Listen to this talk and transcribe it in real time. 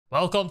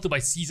Welcome to my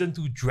Season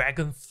 2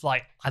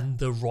 Dragonflight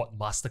Underrot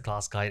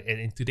Masterclass Guide, and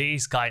in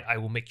today's guide, I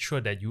will make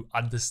sure that you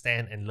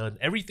understand and learn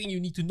everything you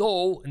need to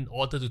know in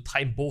order to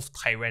time both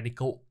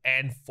tyrannical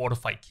and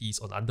fortified keys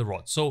on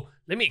Underrot. So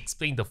let me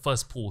explain the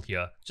first pull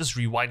here, just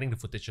rewinding the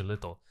footage a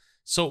little.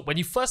 So when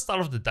you first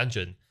start off the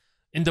dungeon,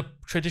 in the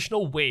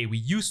traditional way, we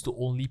used to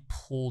only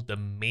pull the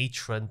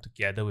matron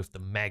together with the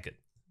maggot,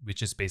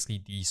 which is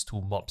basically these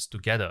two mobs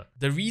together.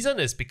 The reason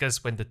is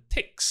because when the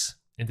ticks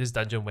in this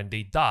dungeon, when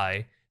they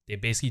die, they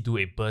basically do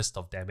a burst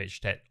of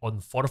damage that on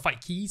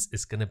fortified keys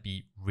is going to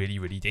be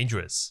really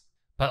dangerous.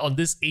 But on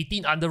this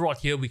 18 Underrot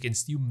here, we can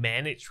still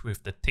manage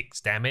with the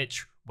ticks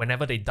damage.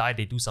 Whenever they die,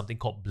 they do something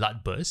called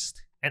blood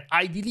burst. And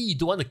ideally, you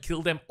don't want to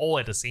kill them all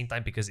at the same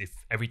time because if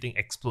everything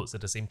explodes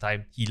at the same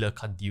time, healer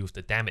can't deal with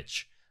the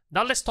damage.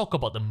 Now let's talk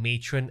about the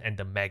matron and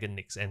the maggot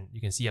nicks, and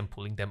you can see I'm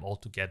pulling them all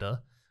together.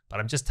 But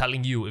I'm just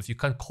telling you, if you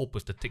can't cope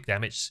with the tick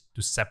damage,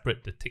 to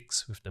separate the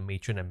ticks with the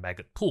matron and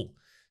maggot pull.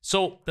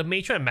 So the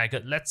matron and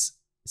maggot, let's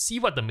see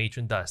what the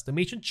matron does. The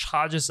matron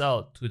charges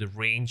out to the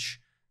range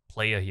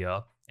player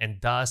here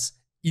and does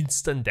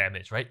instant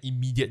damage, right?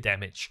 Immediate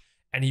damage.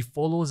 And he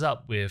follows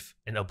up with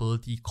an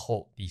ability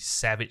called the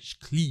Savage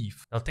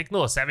Cleave. Now take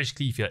note of Savage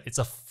Cleave here. It's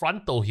a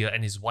frontal here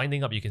and is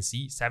winding up. You can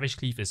see Savage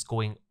Cleave is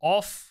going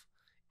off.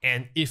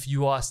 And if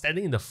you are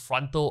standing in the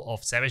frontal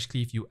of Savage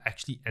Cleave, you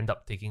actually end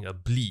up taking a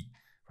bleed.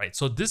 Right,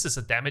 so this is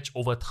a damage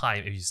over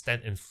time if you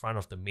stand in front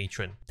of the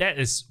matron. That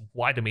is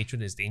why the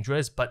matron is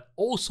dangerous, but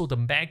also the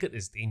maggot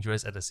is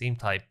dangerous at the same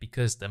time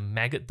because the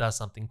maggot does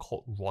something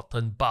called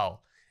Rotten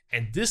Bowel.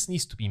 And this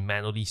needs to be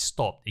manually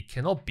stopped. It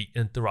cannot be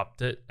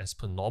interrupted as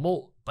per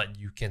normal, but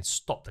you can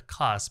stop the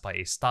cast by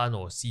a stun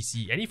or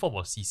CC, any form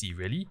of CC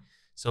really.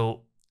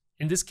 So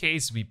in this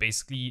case, we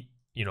basically,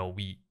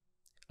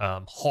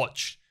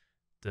 hodge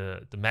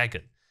the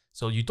maggot.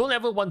 So you don't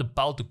ever want the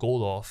bowel to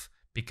go off,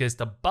 because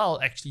the bowel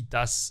actually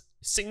does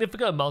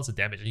significant amounts of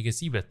damage. And you can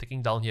see we're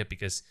ticking down here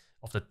because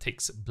of the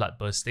tick's blood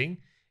bursting,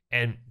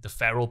 and the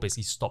Pharaoh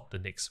basically stopped the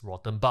next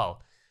Rotten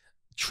Bowel.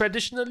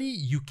 Traditionally,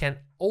 you can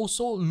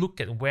also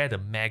look at where the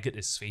maggot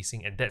is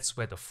facing, and that's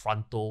where the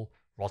frontal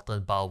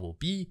Rotten Bowel will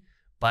be.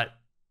 But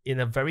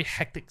in a very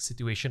hectic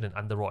situation in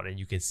Underrot, and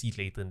you can see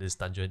later in this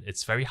dungeon,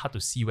 it's very hard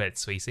to see where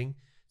it's facing.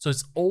 So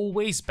it's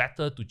always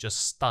better to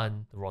just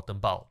stun the Rotten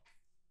Bowel.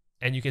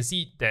 And you can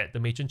see that the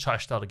matron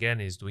charged out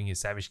again, is doing his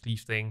Savage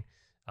Cleave thing.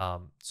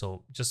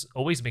 So just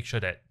always make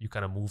sure that you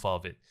kind of move out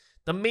of it.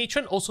 The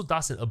matron also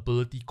does an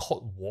ability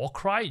called War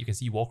Cry. You can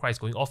see War Cry is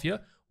going off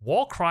here.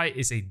 War Cry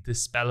is a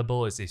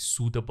dispellable, is a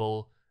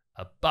suitable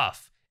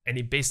buff. And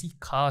it basically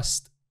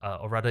casts,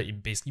 or rather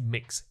it basically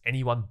makes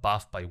anyone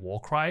buffed by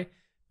War Cry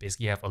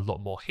basically have a lot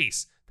more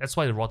haste. That's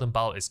why the Rotten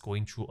Bowel is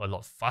going through a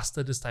lot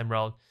faster this time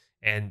around.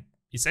 And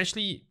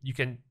essentially you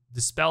can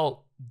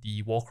dispel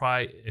the War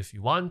Cry if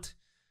you want.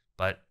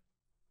 But,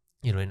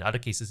 in other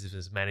cases, if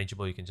it's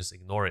manageable, you can just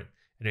ignore it.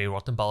 Anyway,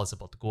 Rotten Bowel is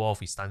about to go off.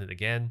 We stun it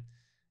again.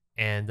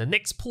 And the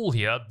next pull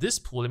here, this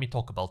pull, let me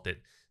talk about it.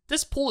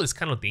 This pull is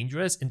kind of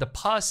dangerous. In the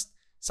past,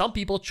 some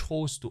people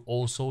chose to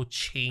also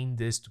chain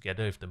this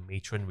together with the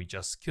matron we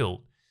just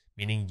killed.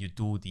 Meaning you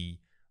do the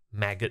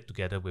maggot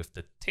together with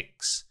the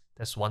ticks.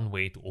 That's one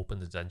way to open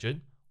the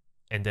dungeon.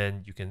 And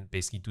then you can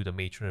basically do the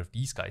matron of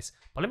these guys.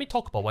 But let me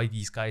talk about why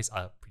these guys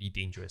are pretty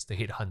dangerous, the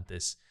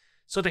Headhunters.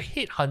 So the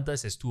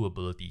Headhunters has two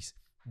abilities.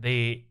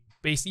 They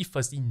basically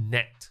firstly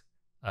net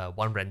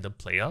one random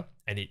player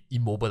and it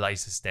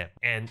immobilizes them.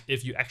 And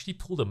if you actually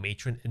pull the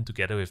matron in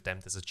together with them,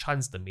 there's a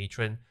chance the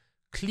matron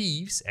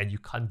cleaves and you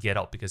can't get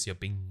out because you're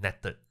being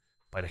netted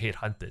by the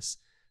Headhunters.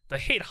 The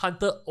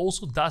Headhunter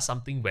also does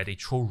something where they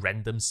throw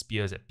random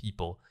spears at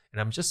people.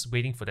 And I'm just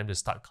waiting for them to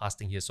start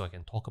casting here so I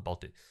can talk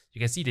about it. You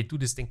can see they do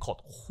this thing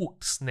called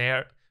Hook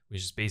Snare,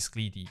 which is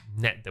basically the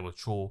net that will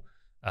throw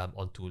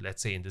onto,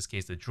 let's say in this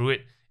case, the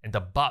Druid. And the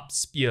Barbed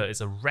Spear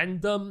is a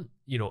random,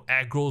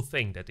 aggro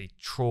thing that they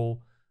throw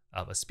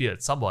a spear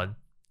at someone.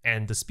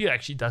 And the spear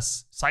actually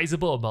does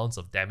sizable amounts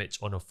of damage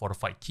on a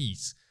fortified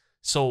keys.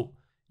 So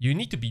you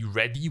need to be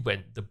ready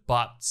when the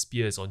Barbed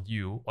Spear is on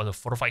you on a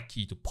fortified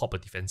key to pop a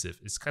defensive.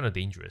 It's kind of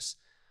dangerous.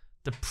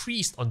 The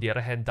Priest, on the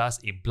other hand,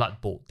 does a Blood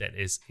Bolt that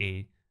is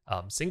a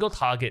single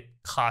target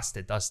cast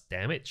that does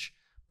damage.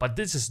 But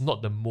this is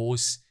not the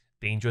most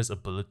dangerous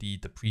ability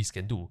the Priest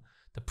can do.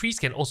 The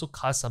Priest can also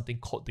cast something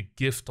called the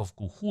Gift of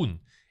G'huun.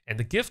 And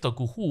the Gift of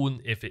G'huun,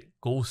 if it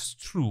goes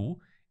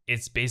through,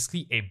 it's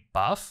basically a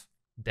buff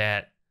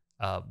that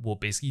will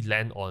basically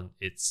land on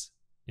its,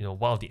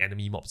 one of the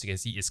enemy mobs. You can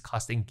see it's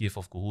casting Gift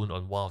of G'huun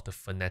on one of the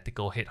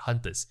fanatical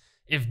Headhunters.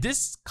 If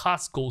this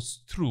cast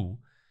goes through,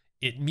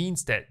 it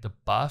means that the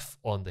buff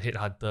on the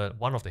Headhunter,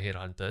 one of the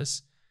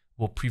Headhunters,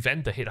 will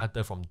prevent the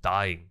Headhunter from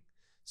dying.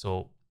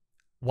 So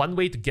one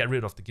way to get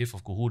rid of the Gift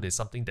of G'huun is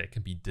something that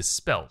can be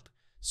dispelled.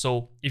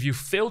 So if you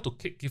fail to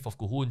kick Gift of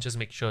G'huun, just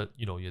make sure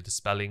you're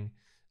dispelling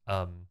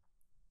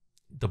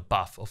the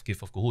buff of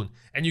Gift of G'huun.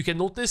 And you can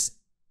notice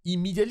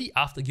immediately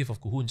after Gift of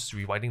G'huun, just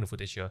rewinding the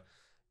footage here,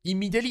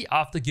 immediately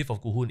after Gift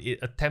of G'huun, it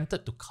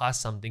attempted to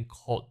cast something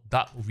called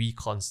Dark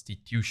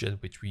Reconstitution,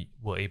 which we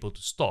were able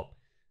to stop.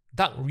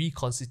 Dark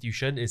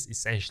Reconstitution is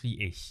essentially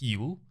a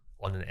heal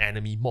on an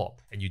enemy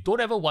mob, and you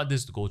don't ever want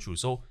this to go through.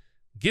 So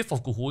Gift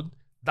of G'huun,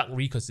 Dark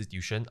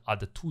Reconstitution are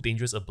the two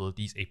dangerous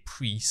abilities a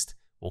priest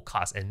will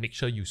cast, and make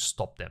sure you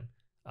stop them.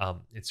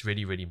 It's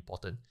really, really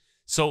important.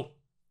 So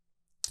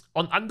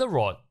on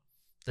Underrot,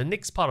 the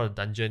next part of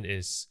the dungeon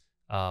is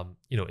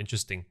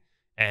interesting.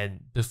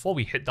 And before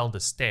we head down the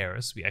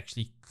stairs, we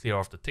actually clear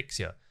off the ticks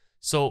here.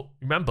 So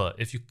remember,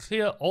 if you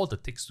clear all the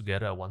ticks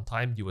together at one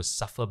time, you will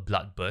suffer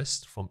blood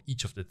burst from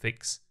each of the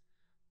ticks.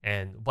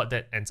 And what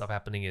that ends up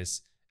happening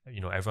is,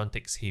 everyone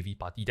takes heavy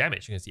party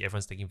damage. You can see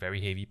everyone's taking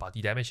very heavy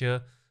party damage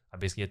here. I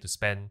basically had to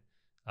spend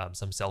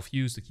some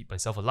self-heals to keep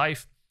myself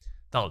alive.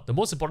 Now, the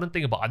most important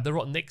thing about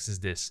Underrot next is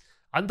this.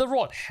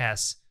 Underrot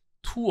has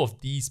two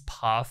of these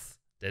paths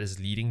that is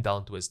leading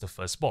down towards the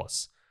first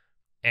boss.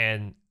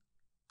 And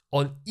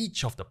on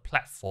each of the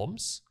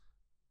platforms,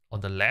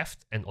 on the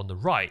left and on the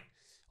right,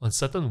 on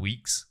certain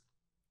weeks,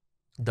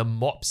 the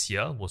mobs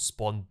here will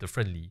spawn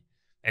differently.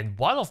 And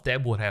one of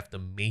them would have the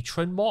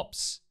matron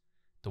mobs,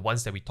 the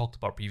ones that we talked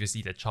about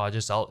previously that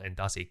charges out and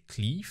does a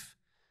cleave.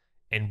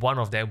 And one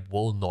of them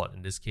will not,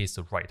 in this case,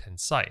 the right-hand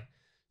side.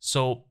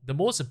 So the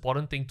most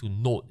important thing to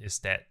note is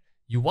that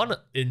you want to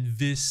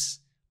invis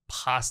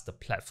past the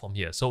platform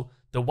here. So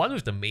the one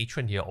with the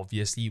matron here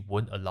obviously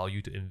won't allow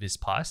you to invis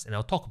past, and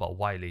I'll talk about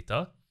why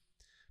later.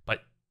 But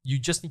you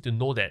just need to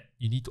know that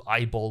you need to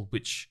eyeball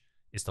which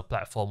is the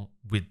platform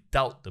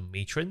without the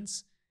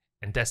matrons,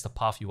 and that's the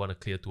path you want to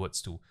clear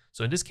towards too.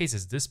 So in this case,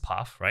 it's this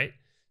path, right?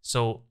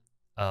 So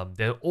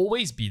there'll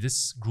always be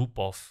this group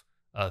of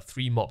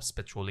 3 mobs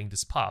patrolling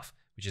this path,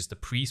 which is the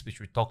priest, which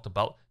we talked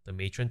about, the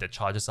matron that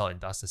charges out and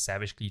does the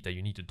savage cleave that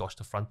you need to dodge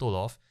the frontal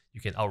of.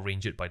 You can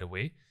outrange it, by the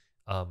way.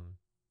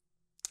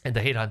 And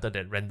the headhunter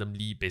that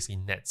randomly basically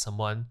nets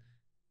someone.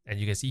 And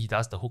you can see he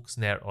does the hook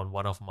snare on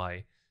one of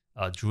my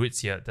druids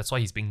here. That's why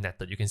he's being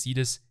netted. You can see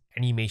this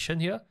animation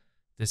here,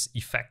 this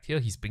effect here,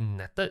 he's being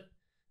netted.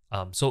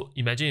 So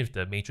imagine if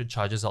the matron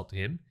charges out to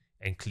him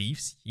and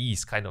cleaves, he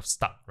is kind of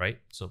stuck, right?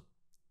 So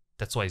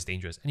that's why it's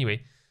dangerous.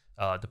 Anyway,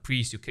 the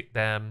priest, you kick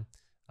them.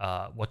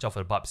 Watch out for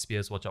the barb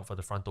spears, watch out for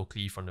the frontal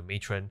cleave from the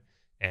matron,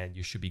 and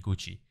you should be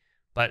Gucci.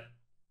 But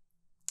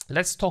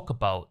let's talk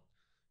about,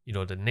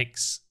 the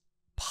next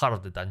part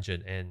of the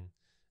dungeon.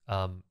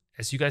 And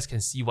as you guys can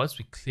see, once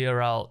we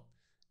clear out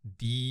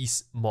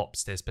these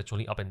mobs that's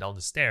patrolling up and down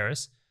the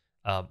stairs,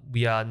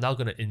 we are now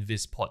going to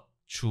invis pot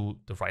through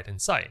the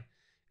right-hand side.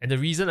 And the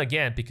reason,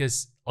 again,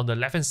 because on the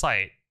left-hand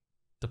side,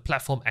 the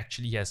platform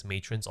actually has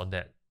matrons on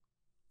that.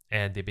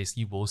 And they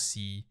basically will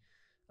see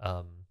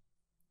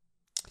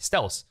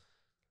stealth.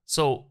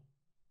 So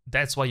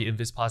that's why you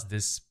invis past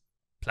this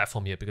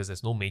platform here, because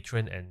there's no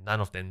matron and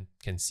none of them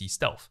can see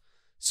stealth.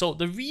 So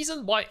the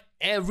reason why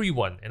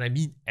everyone, and I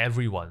mean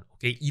everyone,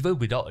 okay, even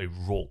without a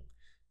rogue,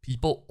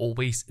 people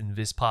always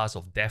invis past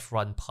or death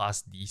run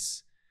past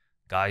these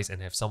guys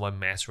and have someone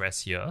mass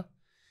rest here,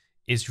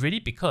 is really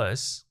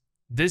because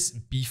this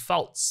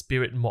befouled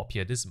spirit mob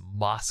here, this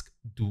mask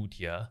dude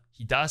here,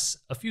 he does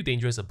a few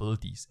dangerous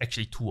abilities,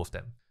 actually 2 of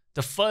them.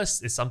 The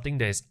first is something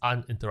that is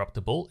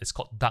uninterruptible. It's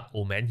called Dark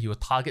Omen. He will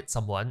target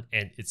someone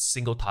and it's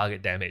single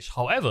target damage.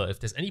 However, if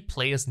there's any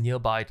players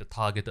nearby the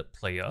targeted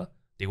player,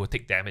 they will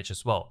take damage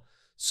as well.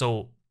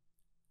 So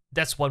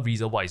that's one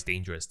reason why it's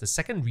dangerous. The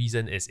second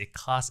reason is it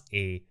casts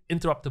a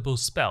interruptible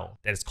spell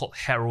that is called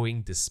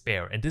Harrowing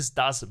Despair. And this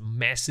does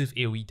massive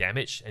AoE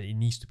damage and it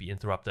needs to be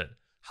interrupted.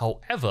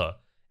 However,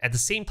 at the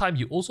same time,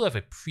 you also have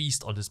a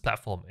priest on this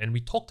platform. And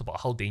we talked about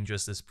how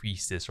dangerous this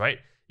priest is, right?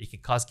 It can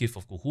cast Gift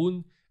of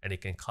G'huun and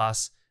it can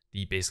cast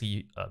the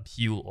basically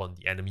heal on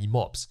the enemy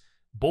mobs.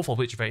 Both of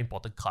which are very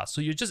important cards.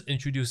 So you're just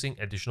introducing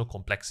additional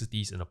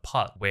complexities in a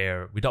part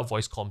where without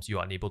voice comms,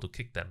 you're unable to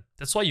kick them.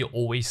 That's why you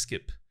always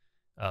skip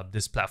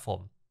this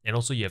platform. And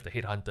also you have the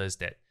headhunters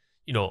that,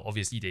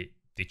 obviously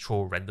they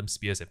throw random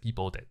spears at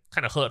people that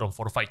kind of hurt on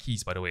fortified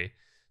keys, by the way.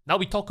 Now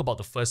we talk about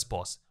the first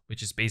boss,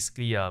 which is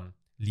basically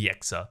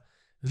Leaxa.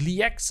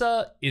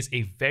 Leaxa is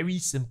a very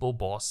simple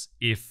boss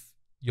if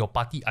your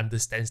party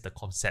understands the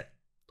concept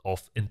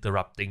of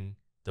interrupting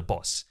the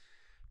boss.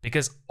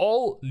 Because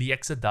all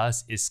Leaxa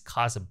does is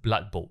cast a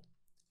blood bolt.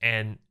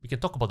 And we can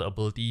talk about the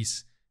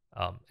abilities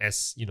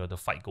as the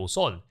fight goes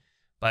on.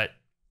 But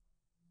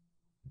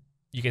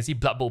you can see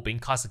blood bolt being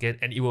cast again,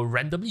 and it will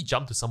randomly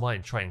jump to someone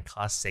and try and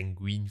cast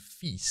Sanguine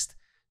Feast.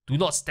 Do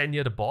not stand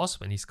near the boss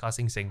when he's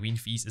casting Sanguine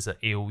Feast. It's an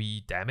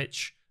AoE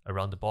damage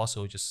around the boss,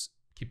 so just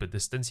keep a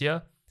distance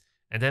here.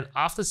 And then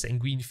after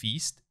Sanguine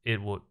Feast,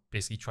 it would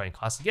basically try and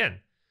cast again.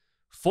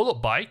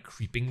 Followed by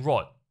Creeping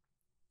Rod.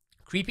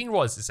 Creeping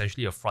Rod is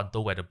essentially a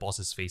frontal where the boss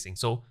is facing.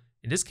 So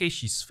in this case,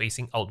 she's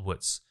facing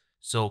outwards.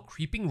 So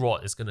Creeping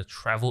Rod is going to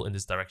travel in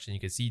this direction.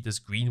 You can see this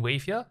green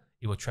wave here.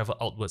 It will travel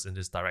outwards in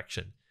this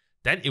direction.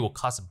 Then it will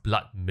cast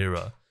Blood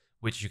Mirror,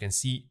 which you can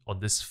see on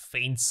this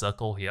faint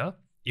circle here.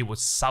 It will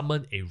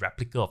summon a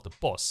replica of the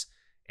boss.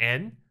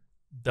 And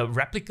the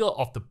replica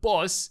of the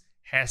boss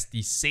has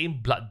the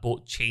same Blood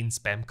Bolt chain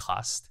spam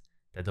cast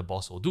that the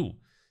boss will do.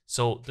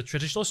 So the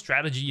traditional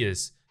strategy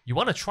is you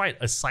want to try and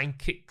assign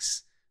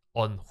kicks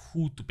on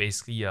who to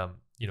basically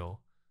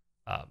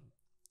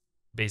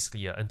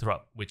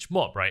interrupt which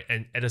mob, right?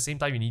 And at the same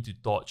time, you need to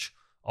dodge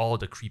all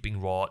the creeping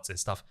rods and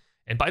stuff.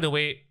 And by the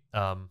way,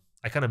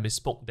 I kind of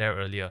misspoke there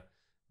earlier.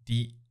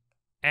 The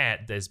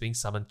ad that is being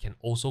summoned can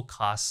also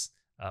cast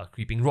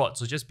creeping rod,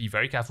 so just be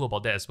very careful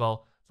about that as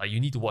well. Like, you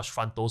need to watch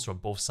frontals from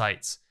both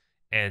sides,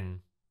 and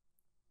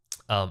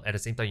at the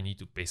same time, you need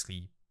to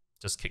basically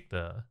just kick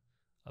the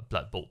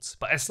blood bolts.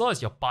 But as long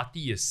as your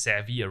party is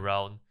savvy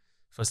around,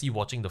 firstly,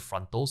 watching the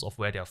frontals of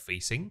where they are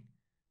facing,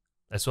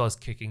 as well as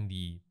kicking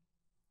the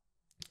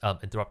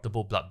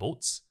interruptible blood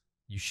bolts,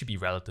 you should be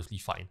relatively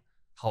fine.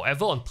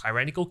 However, on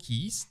tyrannical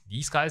keys,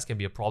 these guys can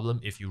be a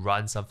problem if you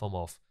run some form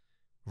of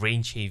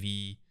range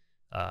heavy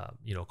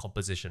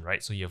composition,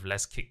 right? So you have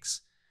less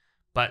kicks.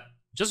 But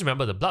just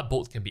remember, the blood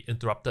bolt can be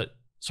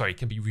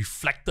can be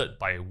reflected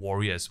by a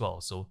warrior as well.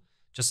 So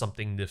just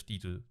something nifty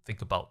to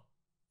think about.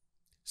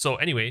 So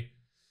anyway,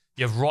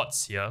 you have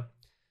rods here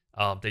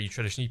that you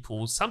traditionally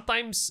pull.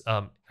 Sometimes,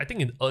 I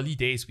think in early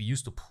days, we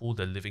used to pull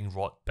the living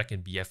rod back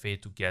in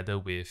BFA together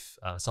with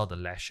some of the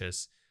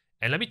lashes.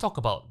 And let me talk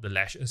about the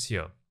lashes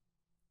here.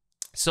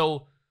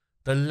 So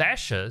the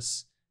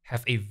lashes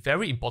have a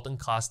very important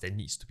cast that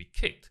needs to be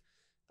kicked.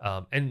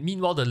 And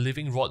meanwhile, the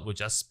living rod will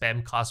just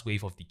spam cast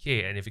Wave of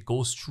Decay, and if it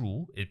goes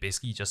through, it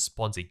basically just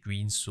spawns a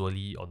green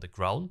swirly on the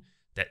ground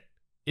that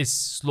is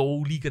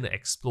slowly going to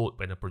explode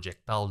when a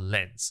projectile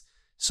lands.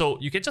 So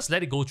you can just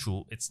let it go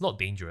through, it's not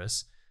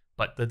dangerous,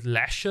 but the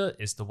lasher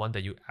is the one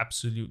that you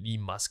absolutely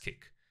must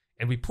kick.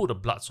 And we put a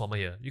blood swammer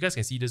here. You guys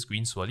can see this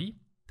green swirly,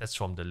 that's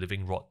from the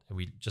living rod, and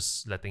we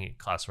just letting it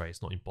cast, right?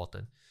 It's not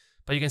important.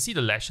 But you can see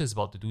the lasher is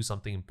about to do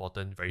something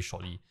important very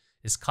shortly.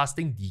 It's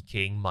casting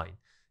Decaying Mind.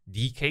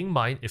 Decaying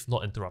Mind, if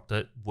not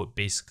interrupted, would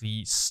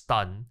basically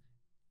stun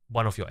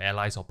one of your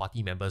allies or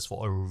party members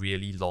for a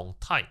really long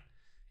time.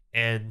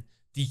 And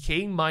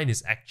Decaying Mind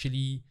is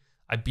actually,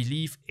 I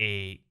believe,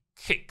 a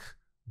kick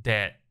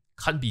that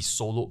can't be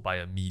soloed by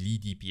a melee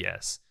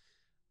DPS.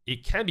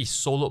 It can be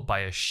soloed by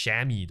a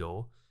chamois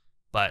though,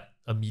 but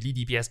a melee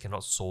DPS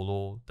cannot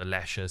solo the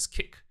Lasher's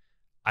kick.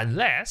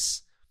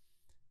 Unless,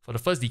 for the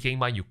first Decaying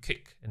Mind you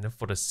kick, and then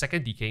for the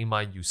second Decaying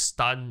Mind you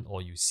stun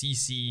or you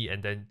CC,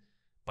 and then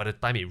by the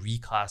time it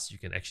recasts, you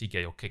can actually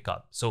get your kick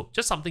up. So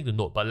just something to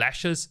note, but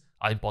Lashes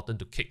are important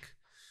to kick.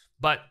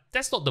 But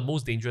that's not the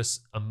most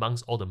dangerous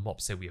amongst all the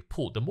mobs that we have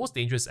pulled. The most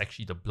dangerous is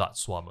actually the Blood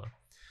Swarmer.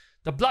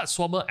 The Blood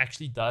Swarmer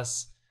actually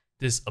does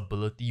this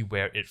ability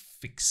where it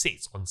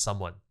fixates on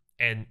someone,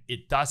 and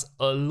it does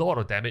a lot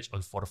of damage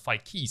on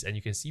fortified keys, and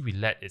you can see we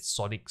let its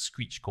Sonic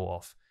Screech go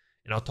off,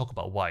 and I'll talk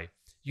about why.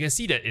 You can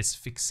see that it's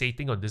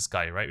fixating on this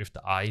guy, right, with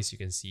the eyes, you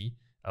can see,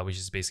 which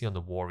is basically on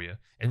the warrior,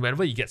 and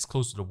whenever he gets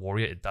close to the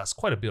warrior, it does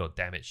quite a bit of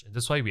damage, and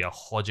that's why we are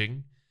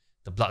hodging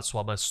the Blood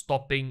Swarmer,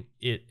 stopping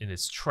it in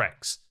its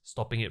tracks,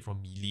 stopping it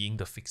from meleeing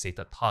the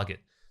fixated target.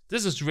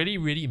 This is really,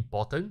 really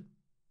important,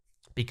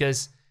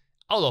 because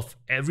out of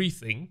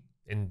everything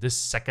in this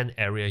second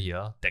area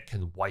here that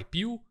can wipe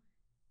you,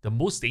 the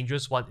most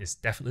dangerous one is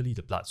definitely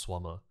the Blood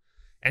Swarmer.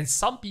 And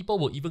some people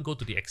will even go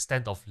to the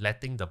extent of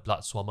letting the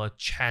Blood Swarmer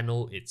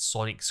channel its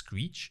Sonic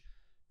Screech,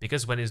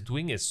 because when it's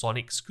doing its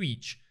Sonic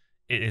Screech,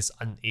 it is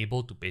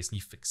unable to basically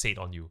fixate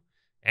on you.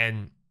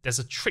 And there's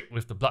a trick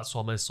with the Blood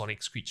Swarmer's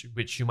Sonic Screech,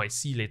 which you might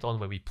see later on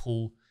when we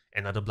pull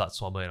another Blood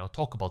Swarmer, and I'll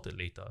talk about it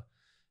later.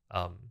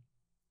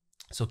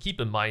 So keep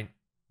in mind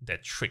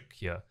that trick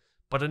here.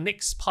 But the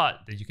next part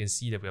that you can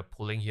see that we're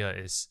pulling here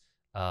is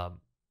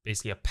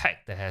basically a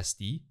pack that has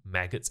the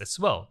maggots as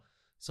well.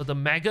 So the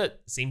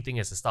maggot, same thing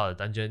as the start of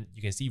the dungeon.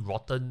 You can see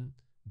Rotten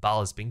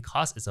Bile is being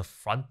cast. It's a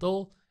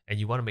frontal, and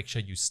you want to make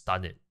sure you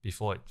stun it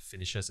before it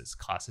finishes its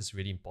cast. It's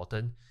really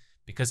important,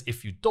 because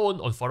if you don't,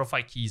 on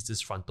fortified keys,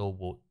 this frontal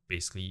will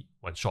basically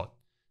one-shot.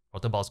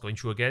 Rotten Bile is going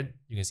through again.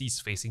 You can see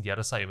it's facing the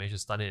other side. You managed to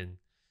stun it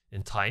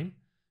in time.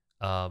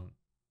 But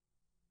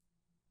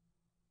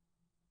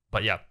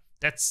yeah,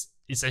 that's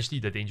essentially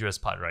the dangerous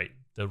part, right?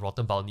 The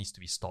Rotten Bile needs to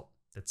be stopped.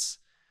 That's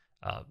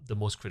the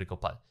most critical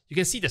part. You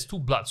can see there's two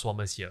Blood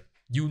Swarmers here.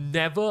 You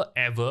never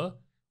ever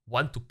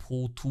want to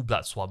pull two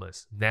Blood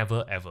Swarmers.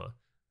 Never ever.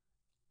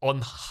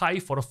 On high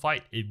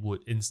fortified, it would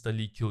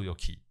instantly kill your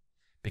key,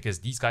 because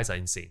these guys are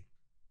insane.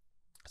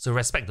 So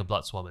respect the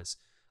Blood Swarmers.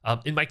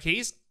 In my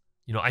case,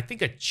 I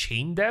think I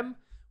chained them,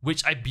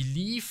 which I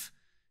believe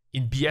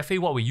in BFA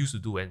what we used to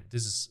do, and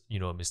this is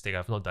a mistake,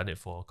 I've not done it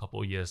for a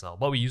couple of years now.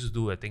 What we used to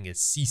do, I think, is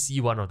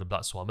CC one of the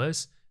Blood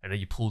Swarmers, and then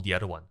you pull the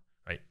other one,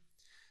 right?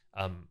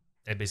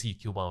 And basically you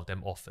kill one of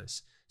them off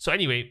first. So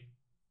anyway,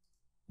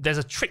 there's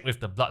a trick with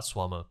the Blood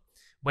Swarmer.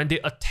 When they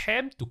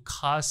attempt to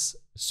cast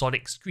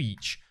Sonic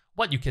Screech,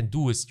 what you can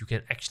do is you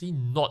can actually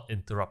not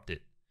interrupt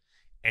it,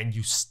 and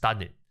you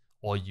stun it,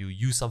 or you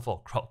use some form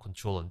of crowd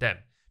control on them.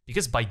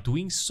 Because by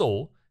doing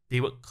so, they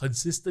would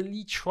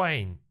consistently try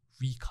and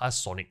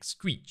recast Sonic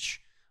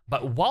Screech.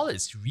 But while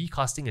it's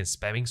recasting and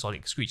spamming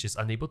Sonic Screech, it's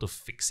unable to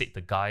fixate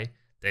the guy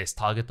that is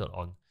targeted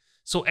on.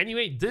 So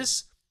anyway,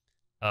 this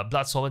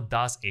Blood Swarmer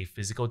does a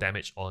physical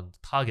damage on the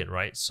target,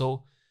 right?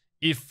 So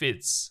if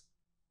it's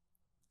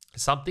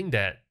something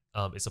that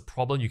it's a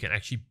problem, you can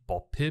actually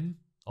bop him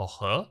or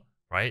her,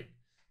 right?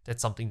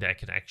 That's something that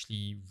can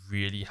actually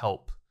really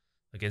help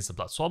against the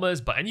Blood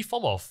Swarmers, but any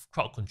form of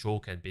crowd control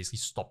can basically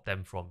stop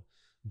them from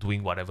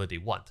doing whatever they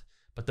want.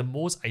 But the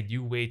most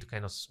ideal way to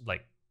kind of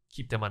like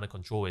keep them under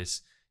control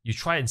is you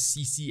try and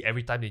CC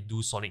every time they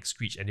do Sonic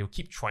Screech, and they'll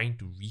keep trying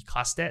to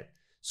recast that.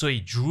 So a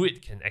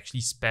Druid can actually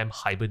spam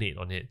Hibernate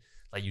on it.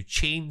 Like you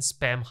chain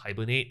spam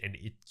Hibernate and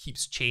it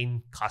keeps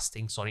chain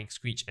casting Sonic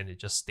Screech and it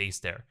just stays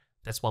there.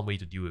 That's one way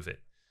to deal with it.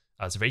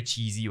 It's a very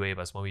cheesy way,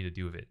 but it's one way to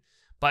deal with it.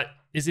 But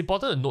it's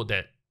important to note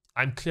that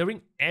I'm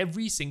clearing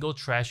every single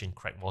trash in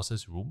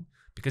Cragmaw's room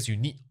because you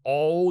need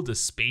all the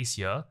space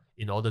here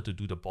in order to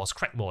do the boss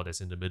Cragmaw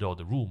that's in the middle of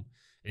the room.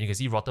 And you can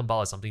see Rotten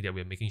Bile is something that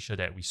we're making sure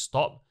that we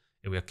stop,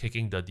 and we're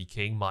kicking the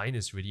Decaying Mind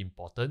is really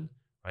important,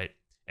 right?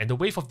 And the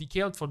wave of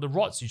decay from the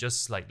rods, you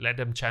just like let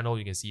them channel.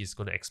 You can see it's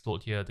going to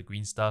explode here, the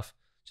green stuff.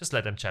 Just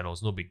let them channel,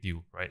 it's no big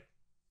deal, right?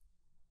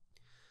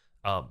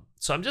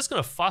 So I'm just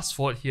going to fast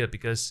forward here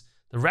because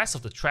the rest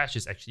of the trash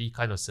is actually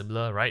kind of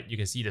similar, right? You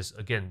can see there's,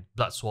 again,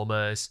 Blood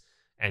Swarmers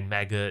and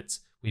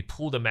Maggots. We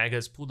pull the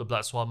Maggots, pull the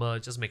Blood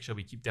Swarmer, just make sure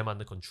we keep them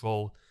under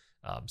control.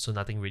 So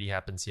nothing really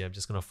happens here. I'm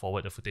just going to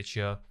forward the footage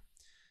here.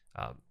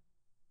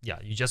 Yeah,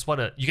 you just want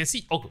to, you can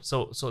see, oh,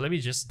 so let me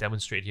just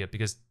demonstrate here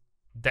because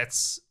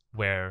that's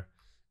where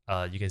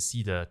you can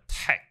see the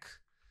tech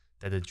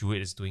that the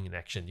Druid is doing in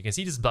action. You can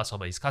see this Blood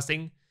Swarmer, he's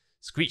casting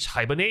Screech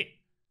Hibernate,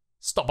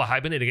 stop by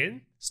Hibernate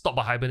again, stop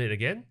by Hibernate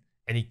again,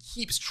 and he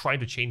keeps trying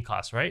to chain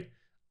cast, right?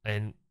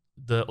 And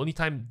the only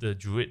time the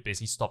Druid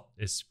basically stopped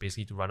is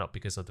basically to run out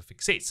because of the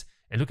fixates.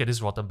 And look at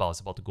this Rotten Bile, it's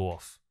about to go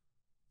off.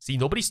 See,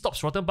 nobody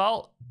stops Rotten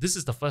Bile. This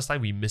is the first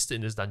time we missed it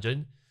in this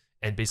dungeon,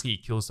 and basically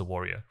it kills the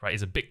warrior, right?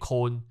 It's a big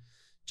cone.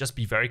 Just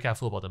be very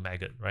careful about the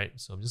Maggot, right?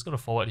 So I'm just going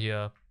to forward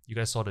here. You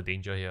guys saw the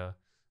danger here.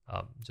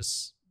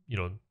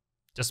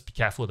 Just be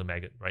careful of the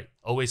Maggot, right?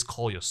 Always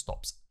call your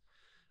stops.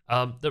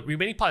 The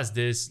remaining part is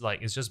this,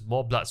 like, it's just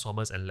more Blood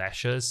Swarmers and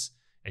Lashes,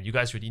 and you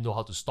guys already know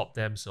how to stop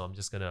them, so I'm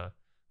just going to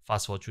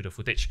fast forward through the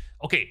footage.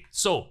 Okay,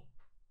 so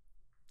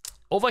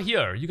over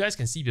here, you guys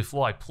can see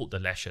before I pulled the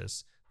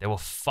Lashes, there were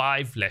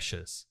 5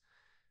 Lashes.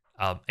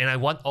 And I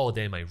want all of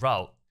them in my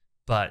route,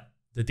 but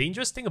the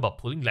dangerous thing about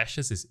pulling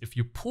Lashes is if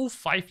you pull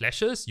 5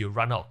 Lashes, you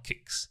run out of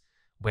kicks,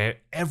 where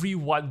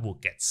everyone will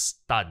get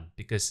stunned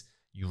because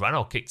you run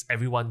out of kicks,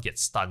 everyone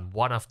gets stunned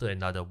one after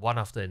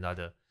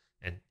another,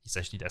 and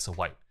essentially that's a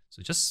wipe.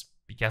 So just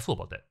be careful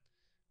about that,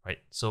 right?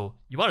 So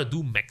you want to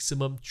do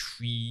maximum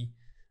 3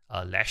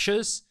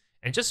 Lashes,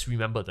 and just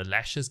remember the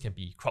Lashes can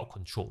be crowd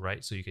control,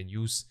 right? So you can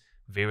use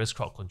various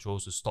crowd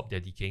controls to stop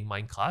their Decaying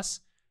Mind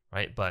cast,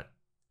 right? But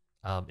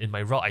in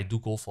my route, I do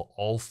go for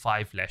all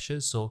 5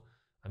 Lashes, so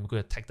I'm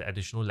going to attack the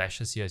additional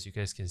Lashes here, as you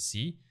guys can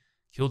see.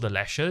 Kill the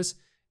Lashes.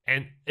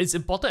 And it's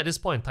important at this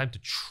point in time to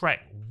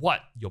track what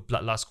your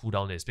Bloodlust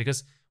cooldown is,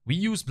 because we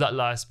use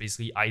Bloodlust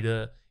basically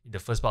either in the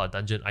first part of the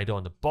dungeon, either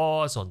on the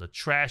boss, on the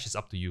trash, it's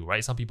up to you,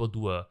 right? Some people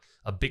do a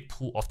big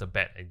pull off the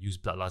bat and use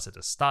Bloodlust at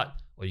the start,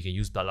 or you can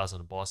use Bloodlust on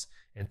the boss,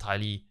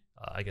 entirely,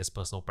 I guess,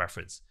 personal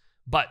preference.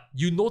 But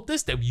you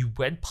notice that we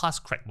went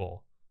past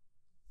Cragmaw,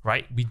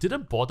 right? We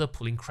didn't bother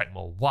pulling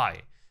Cragmaw.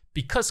 Why?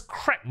 Because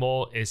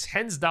Cragmaw is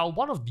hands down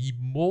one of the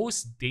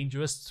most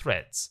dangerous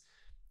threats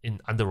in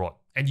Underrot.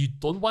 And you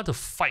don't want to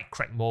fight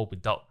Cragmaw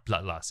without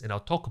Bloodlust. And I'll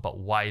talk about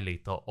why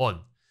later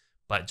on.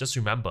 But just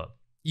remember,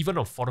 even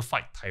on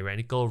Fortified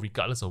Tyrannical,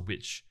 regardless of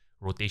which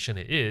rotation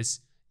it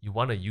is, you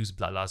want to use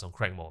Bloodlust on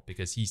Cragmaw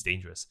because he's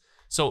dangerous.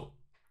 So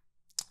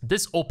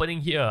this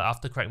opening here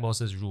after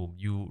Cragmaw's room,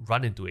 you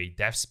run into a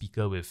Death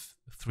Speaker with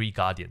 3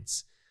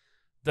 Guardians.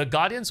 The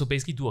Guardians will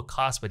basically do a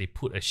cast where they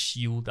put a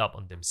shield up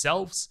on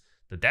themselves.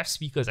 The Death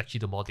Speaker is actually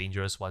the more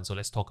dangerous one, so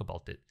let's talk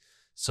about it.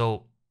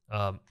 So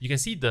you can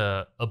see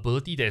the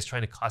ability that it's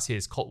trying to cast here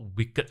is called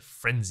Wicked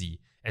Frenzy.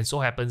 And so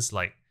happens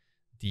like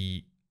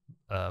the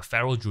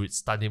Feral Druid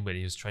stunned him when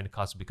he was trying to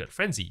cast Wicked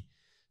Frenzy.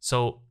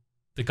 So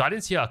the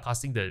Guardians here are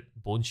casting the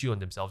Bone Shield on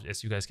themselves,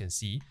 as you guys can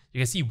see. You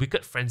can see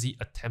Wicked Frenzy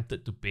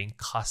attempted to being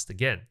cast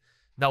again.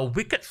 Now,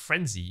 Wicked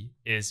Frenzy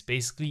is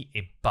basically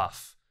a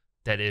buff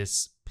that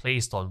is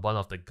placed on one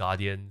of the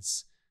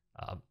Guardians,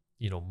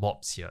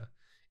 mobs here.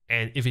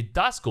 And if it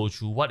does go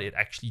through, what it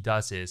actually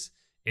does is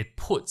it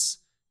puts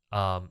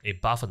a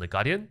buff on the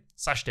Guardian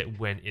such that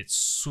when it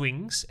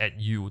swings at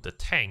you, the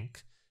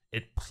tank,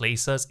 it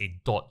places a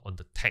dot on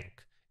the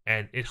tank.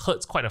 And it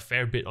hurts quite a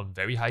fair bit on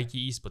very high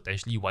keys,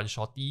 potentially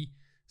one-shotty.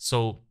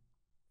 So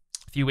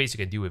a few ways you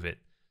can deal with it.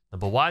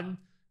 Number 1,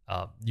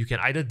 you can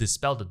either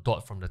dispel the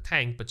dot from the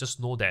tank, but just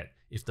know that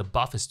if the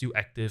buff is still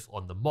active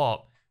on the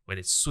mob, when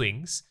it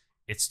swings,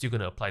 it's still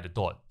going to apply the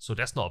dot. So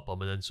that's not a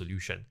permanent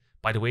solution.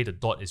 By the way, the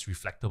dot is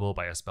reflectable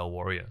by a spell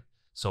warrior.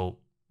 So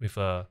with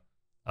a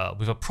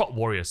prot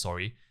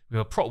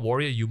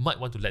warrior, you might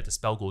want to let the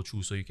spell go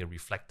through so you can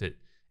reflect it.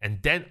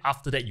 And then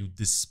after that, you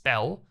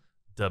dispel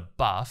the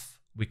buff,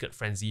 Wicked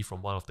Frenzy,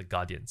 from one of the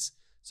Guardians.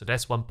 So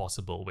that's one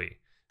possible way.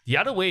 The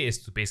other way is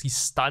to basically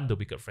stun the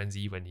Wicked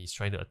Frenzy when he's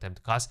trying to attempt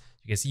to cast.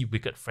 You can see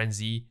Wicked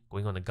Frenzy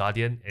going on the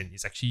Guardian, and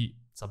it's actually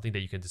something that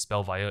you can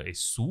dispel via a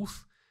Soothe.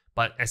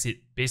 But as it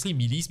basically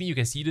melees me, you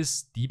can see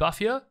this debuff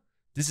here.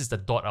 This is the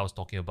dot I was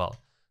talking about.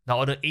 Now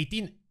on the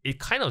 18, it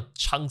kind of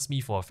chunks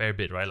me for a fair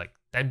bit, right? Like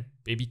 10,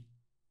 maybe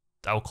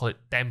I will call it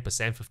 10%,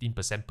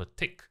 15% per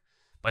tick,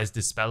 but it's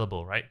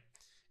dispellable, right?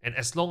 And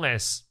as long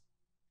as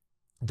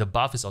the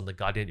buff is on the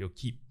Guardian, it'll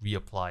keep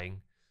reapplying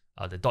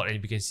the dot.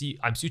 And you can see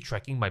I'm still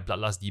tracking my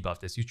Bloodlust debuff.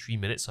 There's still 3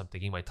 minutes, so I'm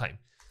taking my time.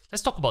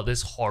 Let's talk about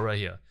this Horror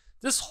here.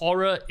 This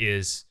Horror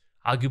is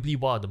arguably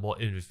one of the more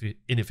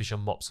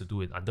inefficient mobs to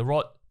do in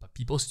Underrot, but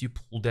people still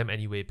pull them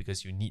anyway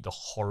because you need the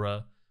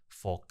Horror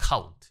for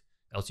count,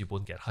 else you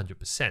won't get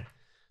 100%.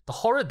 The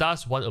Horror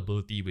does one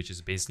ability, which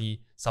is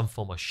basically some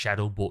form of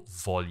Shadow Bolt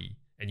Volley,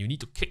 and you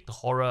need to kick the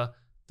Horror.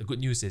 The good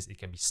news is it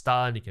can be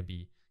stun, it can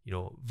be, you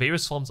know,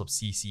 various forms of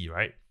CC,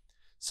 right?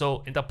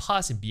 So in the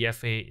past in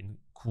BFA, in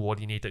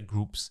coordinated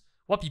groups,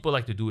 what people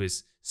like to do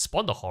is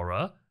spawn the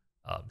Horror,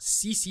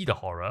 CC the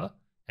Horror,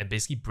 and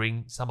basically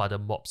bring some other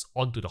mobs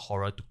onto the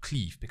Horror to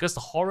cleave, because the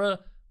Horror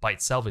by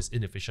itself is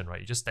inefficient, right?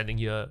 You're just standing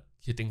here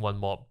hitting one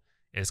mob,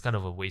 and it's kind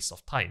of a waste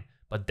of time.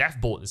 But Death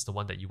Bolt is the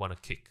one that you want to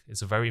kick.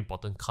 It's a very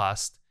important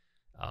cast.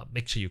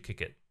 Make sure you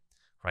kick it,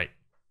 right?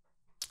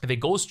 If it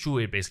goes through,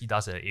 it basically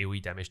does an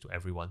AoE damage to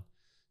everyone.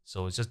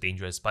 So it's just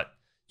dangerous. But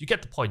you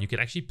get the point. You can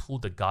actually pull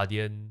the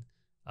Guardian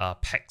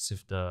packs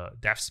with the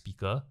Death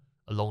Speaker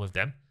along with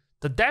them.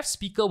 The Death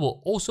Speaker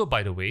will also,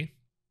 by the way,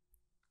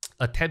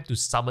 attempt to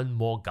summon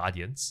more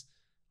Guardians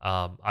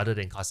other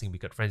than casting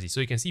Wicked Frenzy. So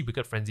you can see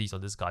Wicked Frenzy is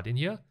on this Guardian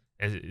here,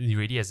 and it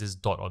already has this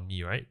dot on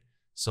me, right?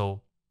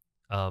 So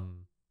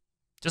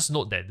just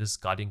note that this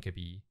Guardian can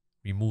be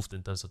removed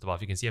in terms of the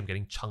buff. You can see I'm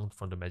getting chunked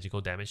from the magical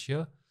damage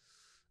here.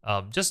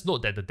 Just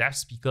note that the Death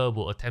Speaker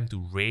will attempt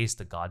to raise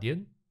the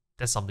Guardian.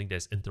 That's something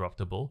that's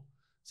interruptible,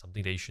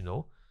 something that you should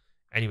know.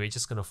 Anyway,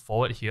 just going to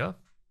forward here.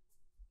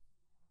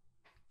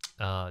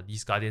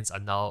 These Guardians are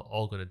now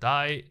all going to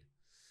die.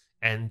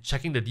 And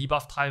checking the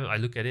debuff time, I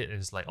look at it and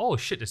it's like, oh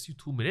shit, there's still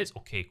 2 minutes.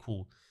 Okay,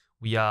 cool.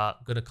 We are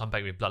going to come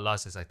back with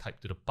Bloodlust as I type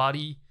to the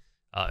party.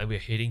 And we're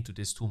heading to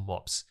these 2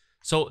 mobs.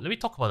 So let me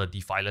talk about the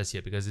Defilers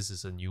here, because this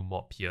is a new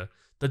mob here.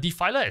 The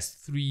Defiler has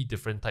 3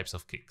 different types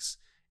of kicks,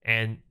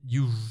 and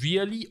you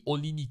really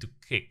only need to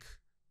kick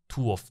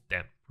 2 of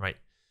them, right?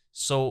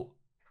 So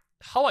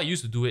how I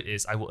used to do it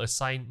is I would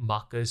assign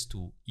markers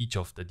to each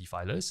of the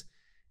Defilers,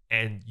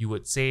 and you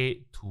would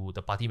say to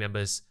the party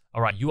members,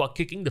 all right, you are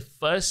kicking the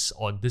first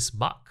on this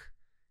mark,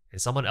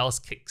 and someone else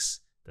kicks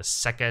the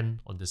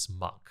second on this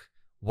mark.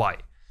 Why?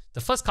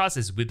 The first cast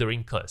is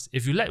Withering Curse.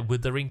 If you let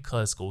Withering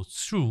Curse go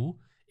through,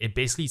 it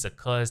basically is a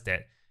curse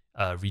that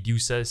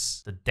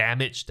reduces the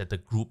damage that the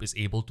group is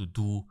able to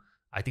do,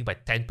 I think by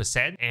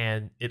 10%,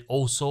 and it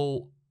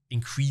also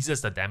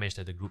increases the damage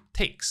that the group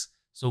takes.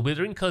 So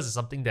Withering Curse is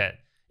something that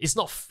is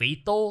not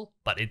fatal,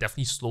 but it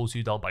definitely slows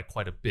you down by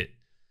quite a bit.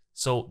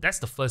 So that's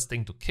the first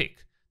thing to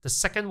kick. The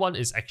second one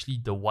is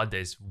actually the one that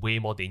is way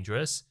more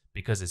dangerous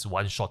because it's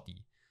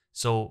one-shotty.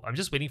 So I'm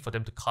just waiting for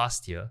them to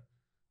cast here,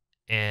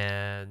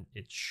 and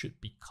it should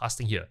be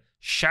casting here.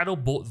 Shadow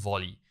Bolt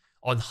Volley.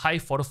 On high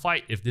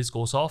fortified, if this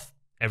goes off,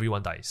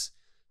 everyone dies.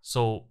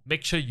 So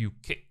make sure you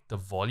kick the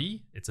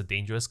volley. It's a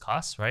dangerous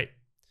cast, right?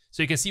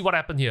 So you can see what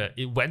happened here.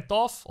 It went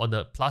off on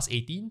the plus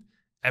 18.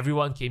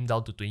 Everyone came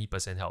down to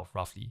 20% health,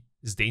 roughly.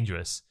 It's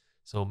dangerous.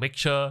 So make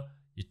sure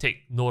you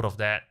take note of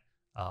that.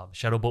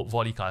 Shadow Bolt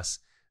Volley cast.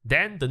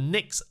 Then the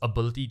next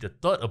ability, the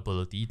third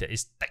ability that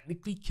is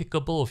technically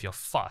kickable if you're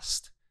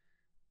fast,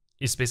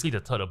 is basically the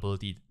third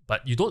ability.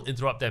 But you don't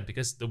interrupt them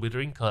because the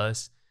Withering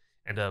Curse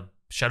and the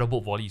Shadow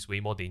Bolt Volley is way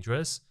more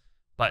dangerous.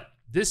 But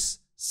this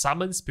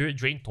Summon Spirit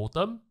Drain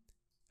Totem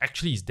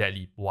actually is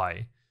deadly.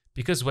 Why?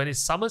 Because when it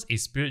summons a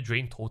Spirit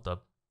Drain Totem,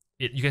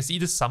 you can see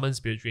this Summon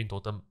Spirit Drain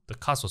Totem, the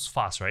cast was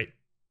fast, right?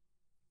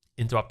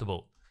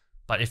 Interruptible.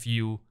 But if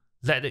you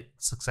let it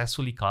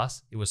successfully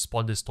cast, it will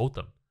spawn this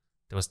totem.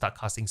 They will start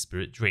casting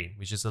Spirit Drain,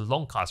 which is a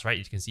long cast, right?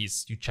 You can see it's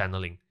still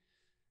channeling.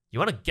 You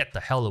want to get the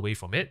hell away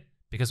from it,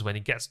 because when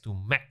it gets to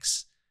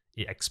max,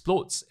 it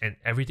explodes and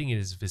everything in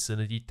its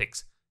vicinity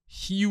takes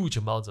huge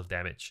amounts of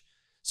damage.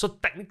 So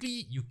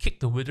technically, you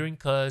kick the Withering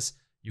Curse,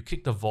 you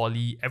kick the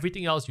Volley,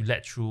 everything else you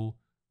let through,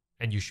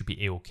 and you should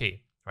be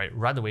A-okay, right?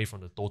 Run away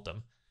from the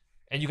totem.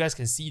 And you guys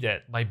can see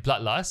that my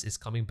Bloodlust is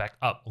coming back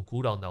up on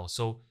cooldown now.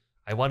 So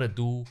I want to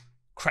do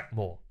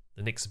Cragmaw,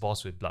 the next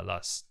boss with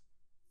Bloodlust.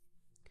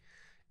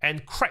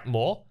 And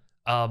Cragmaw,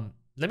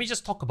 let me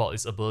just talk about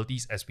its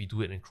abilities as we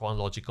do it in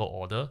chronological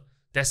order.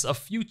 There's a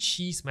few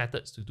cheese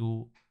methods to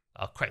do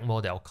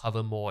Cragmaw that I'll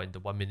cover more in the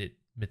 1 minute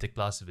Mythic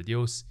Plus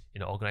videos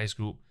in an organized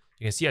group.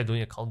 You can see I'm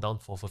doing a countdown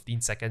for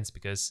 15 seconds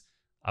because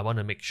I want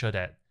to make sure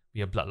that we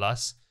have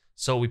Bloodlust.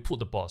 So we put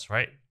the boss,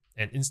 right?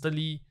 And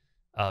instantly,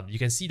 you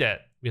can see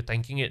that we're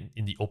tanking it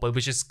in the open,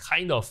 which is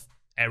kind of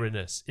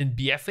erroneous. In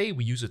BFA,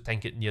 we used to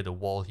tank it near the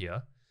wall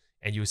here,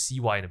 and you'll see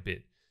why in a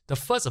bit. The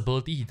first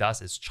ability he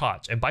does is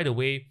Charge. And by the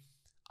way,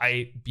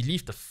 I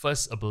believe the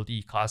first ability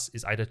he casts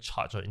is either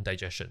Charge or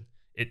Indigestion.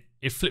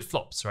 It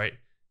flip-flops, right?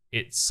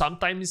 It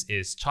sometimes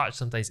is Charge,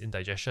 sometimes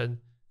Indigestion.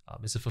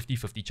 It's a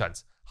 50-50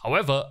 chance.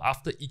 However,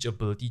 after each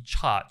ability,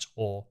 Charge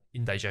or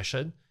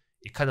Indigestion,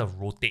 it kind of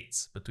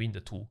rotates between the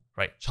two,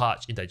 right?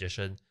 Charge,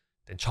 indigestion,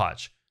 then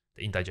charge,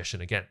 the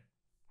indigestion again.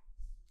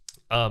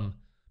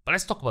 But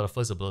let's talk about the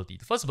first ability.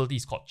 The first ability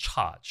is called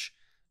Charge,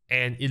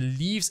 and it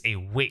leaves a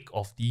wake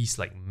of these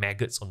like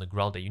maggots on the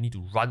ground that you need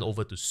to run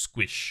over to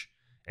squish.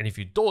 And if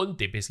you don't,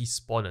 they basically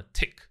spawn a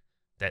tick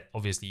that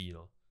obviously, you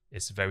know,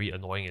 is very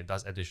annoying and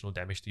does additional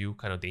damage to you,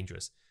 kind of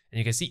dangerous. And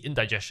you can see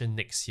indigestion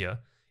next here.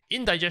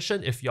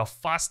 Indigestion, if you're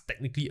fast,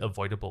 technically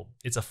avoidable.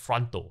 It's a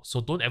frontal,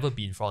 so don't ever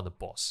be in front of the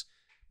boss.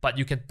 But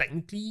you can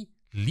technically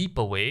leap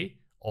away,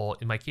 or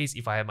in my case,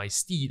 if I had my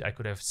steed, I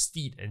could have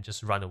steed and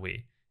just run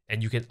away.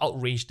 And you can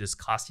outrange this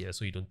cast here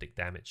so you don't take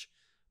damage.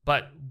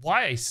 But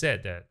why I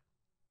said that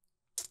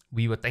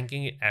we were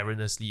tanking it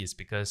erroneously is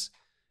because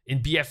in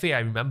BFA I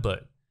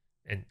remembered,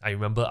 and I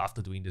remember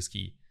after doing this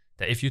key,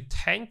 that if you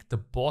tank the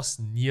boss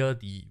near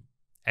the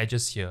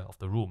edges here of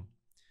the room,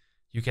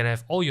 you can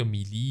have all your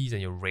melees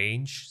and your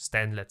range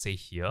stand, let's say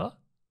here,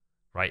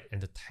 right?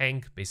 And the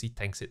tank basically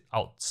tanks it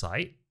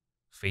outside,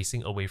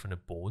 facing away from the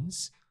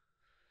bones.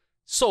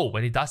 So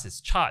when it does its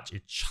charge,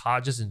 it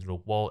charges into the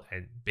wall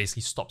and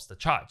basically stops the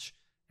charge.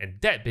 And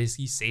that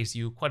basically saves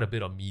you quite a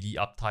bit of melee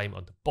uptime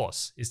on the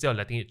boss, instead of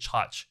letting it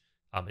charge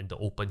in the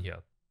open here.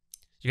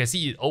 You can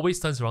see it always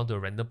turns around to a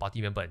random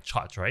party member and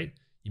charge, right?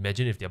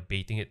 Imagine if they're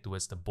baiting it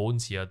towards the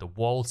bones here, the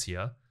walls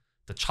here,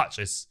 the charge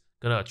is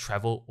gonna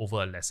travel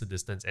over a lesser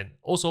distance, and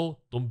also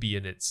don't be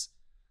in its,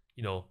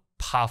 you know,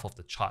 path of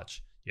the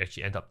charge. You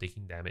actually end up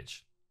taking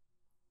damage.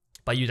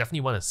 But you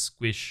definitely want to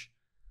squish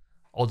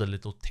all the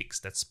little ticks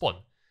that spawn.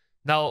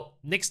 Now,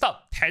 next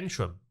up,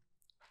 Tantrum.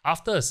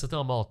 After a certain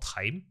amount of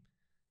time,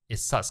 it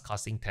starts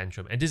casting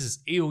Tantrum. And this is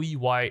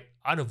AoE-wide,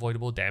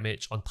 unavoidable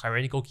damage. On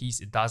tyrannical keys,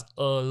 it does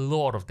a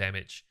lot of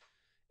damage.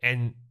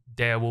 And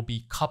there will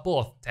be a couple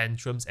of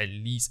tantrums at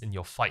least in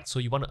your fight. So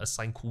you want to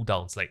assign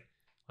cooldowns. Like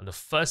on the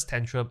first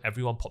tantrum,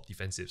 everyone pop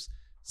defensives.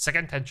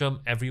 Second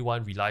tantrum,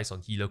 everyone relies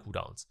on healer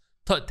cooldowns.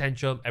 Third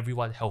tantrum,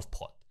 everyone health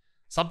pot.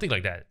 Something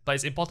like that. But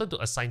it's important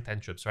to assign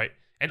tantrums, right?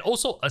 And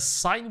also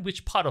assign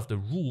which part of the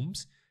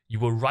rooms you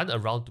will run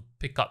around to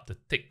pick up the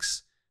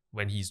ticks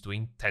when he's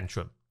doing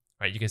tantrum,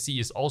 right? You can see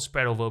it's all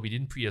spread over. We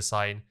didn't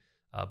pre-assign,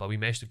 but we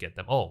managed to get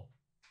them all.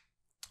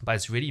 But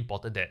it's really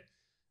important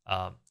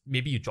that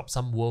maybe you drop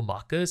some world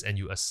markers and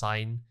you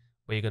assign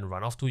where you're going to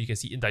run off to. You can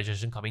see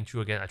indigestion coming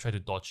through again. I tried to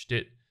dodge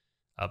it,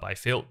 but I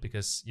failed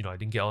because, you know, I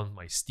didn't get on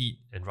my steed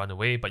and run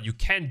away. But you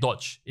can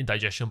dodge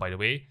indigestion, by the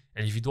way.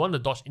 And if you don't want to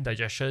dodge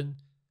indigestion,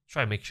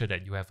 try and make sure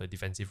that you have a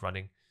defensive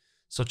running.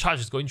 So charge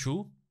is going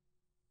through.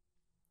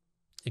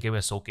 Again,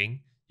 we're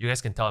soaking. You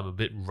guys can tell I'm a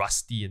bit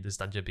rusty in this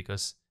dungeon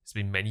because it's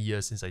been many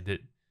years since I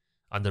did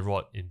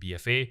Underrot in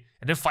BFA.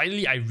 And then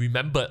finally I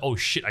remembered, oh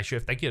shit, I should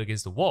have tanked it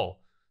against the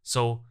wall.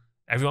 So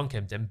everyone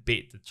can then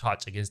bait the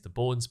charge against the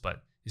bones,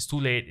 but it's too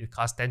late. It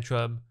casts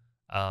Tantrum,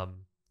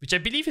 which I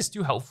believe is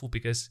still helpful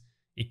because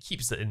it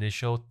keeps the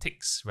initial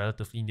ticks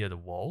relatively near the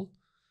wall.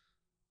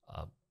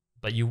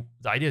 But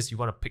the idea is you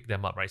want to pick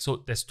them up, right?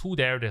 So there's two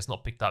there that's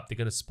not picked up. They're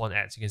going to spawn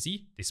ads. You can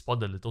see they spawn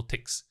the little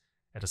ticks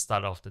at the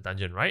start of the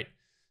dungeon, right?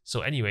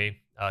 So anyway,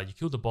 you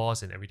kill the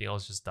boss and everything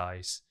else just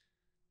dies.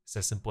 It's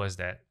as simple as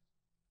that.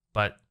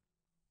 But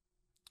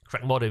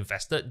Cragmaw the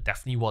Infested,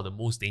 definitely one of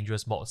the most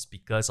dangerous mods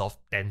because of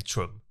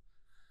Tantrum.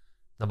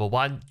 Number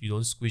one, you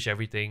don't squish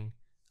everything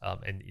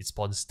and it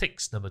spawns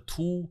ticks. Number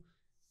two,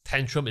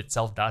 Tantrum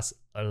itself does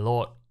a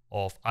lot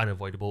of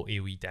unavoidable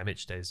AoE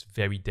damage that is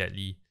very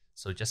deadly.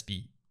 So just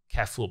be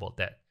careful about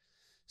that.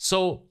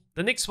 So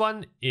the next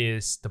one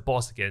is the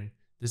boss again.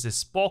 This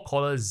is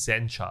Sporecaller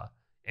Zancha.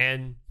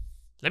 And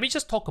let me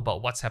just talk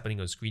about what's happening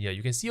on screen here.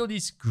 You can see all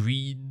these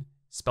green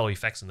spell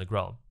effects on the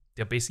ground.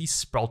 They're basically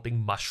sprouting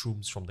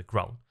mushrooms from the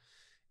ground.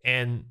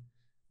 And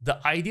the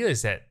idea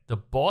is that the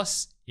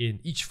boss in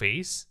each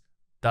phase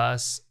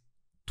does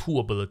two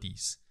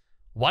abilities.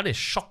 One is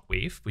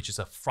Shockwave, which is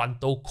a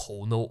frontal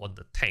conal on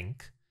the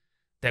tank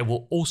that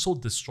will also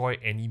destroy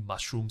any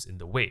mushrooms in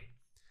the way.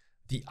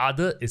 The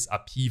other is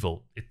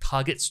Upheaval. It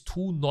targets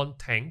two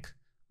non-tank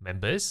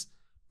members,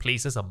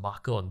 places a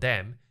marker on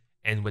them,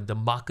 and when the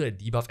marker and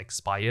debuff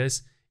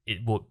expires,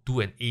 it will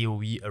do an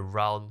AoE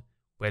around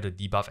where the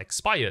debuff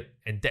expired,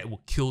 and that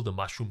will kill the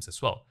mushrooms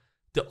as well.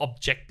 The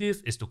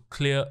objective is to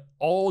clear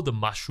all the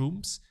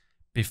mushrooms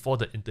before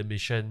the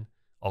intermission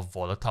of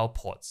volatile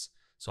pods.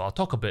 So I'll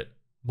talk a bit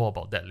more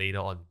about that later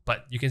on.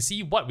 But you can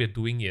see what we're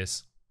doing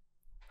is,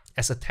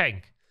 as a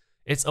tank,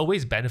 it's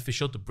always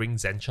beneficial to bring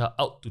Zancha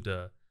out to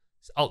the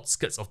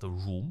outskirts of the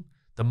room.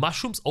 The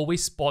mushrooms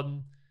always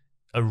spawn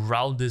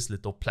around this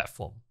little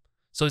platform.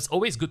 So it's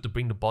always good to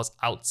bring the boss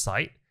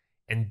outside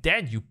and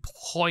then you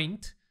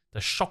point the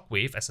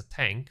shockwave as a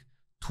tank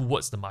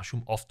towards the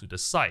mushroom off to the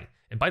side.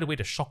 And by the way,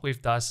 the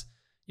shockwave does,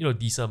 you know,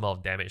 decent amount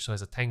of damage. So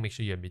as a tank, make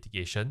sure you have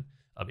mitigation.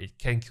 It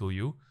can kill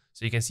you.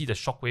 So you can see the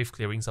shockwave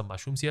clearing some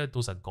mushrooms here.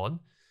 Those are gone.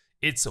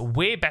 It's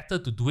way better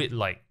to do it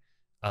like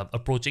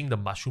approaching the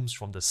mushrooms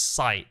from the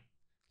side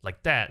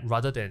like that,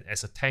 rather than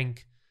as a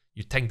tank,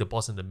 you tank the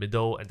boss in the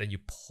middle and then you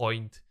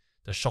point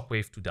the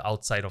shockwave to the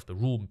outside of the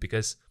room,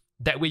 because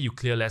that way you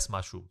clear less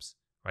mushrooms,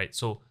 right?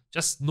 So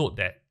just note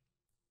that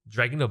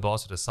dragging the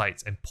boss to the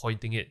sides and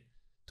pointing it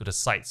to the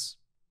sides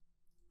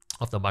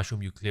of the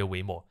mushroom, you clear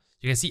way more.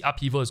 You can see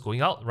Upheaval is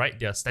going out, right?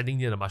 They are standing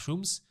near the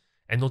mushrooms.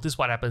 And notice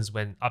what happens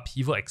when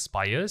Upheaval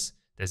expires.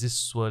 There's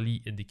this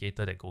swirly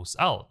indicator that goes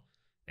out.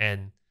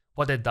 And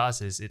what that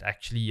does is it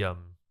actually,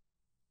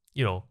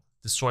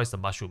 destroys the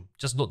mushroom.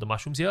 Just note the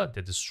mushrooms here,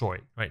 they're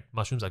destroyed, right?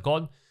 Mushrooms are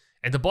gone.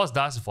 And the boss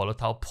does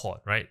Volatile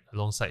Pot, right?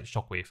 Alongside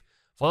Shockwave.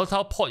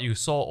 Volatile Pot, you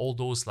saw all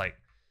those like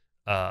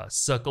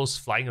circles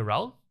flying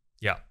around.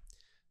 Yeah.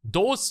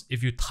 Those,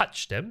 if you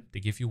touch them, they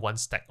give you 1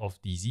 stack of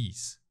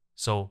disease.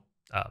 So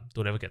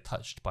don't ever get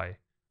touched by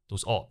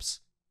those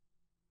orbs.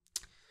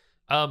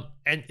 And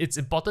it's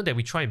important that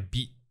we try and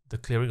beat the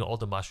clearing of all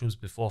the mushrooms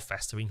before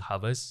Festering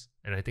Harvest.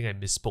 And I think I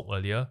misspoke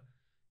earlier.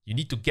 You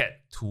need to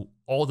get to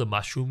all the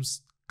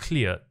mushrooms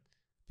cleared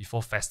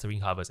before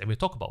Festering Harvest. And we'll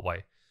talk about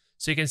why.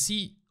 So you can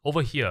see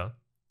over here,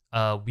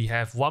 we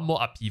have 1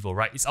 more Upheaval,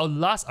 right? It's our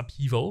last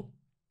Upheaval.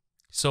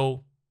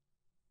 So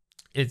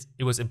it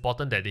was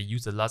important that they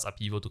use the last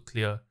Upheaval to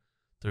clear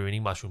the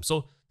remaining mushroom.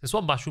 So there's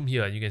 1 mushroom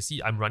here, and you can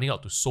see I'm running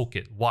out to soak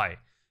it. Why?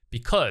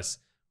 Because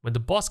when the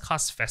boss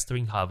casts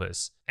Festering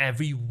Harvest,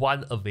 every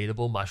 1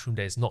 available mushroom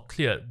that is not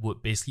cleared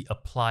would basically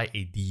apply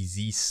a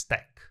disease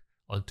stack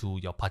onto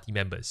your party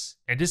members.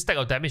 And this stack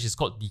of damage is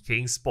called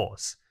Decaying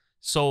Spores.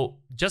 So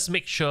just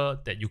make sure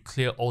that you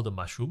clear all the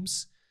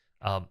mushrooms.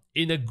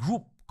 In a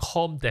group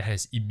comp that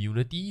has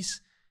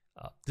immunities,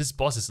 this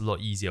boss is a lot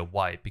easier.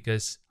 Why?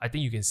 Because I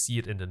think you can see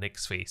it in the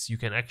next phase. You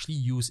can actually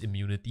use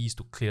immunities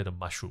to clear the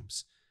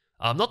mushrooms.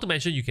 Not to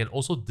mention, you can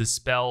also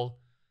dispel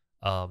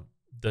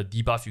the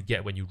debuff you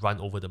get when you run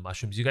over the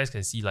mushrooms. You guys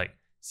can see, like,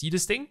 see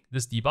this thing?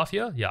 This debuff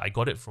here? Yeah, I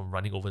got it from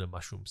running over the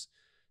mushrooms.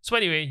 So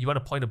anyway, you want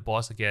to point the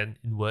boss again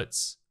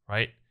inwards,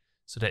 right?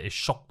 So that it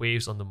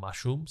shockwaves on the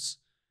mushrooms,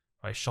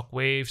 right?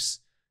 Shockwaves,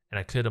 and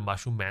I clear the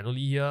mushroom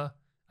manually here.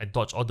 I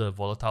dodge all the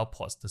volatile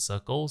pots, the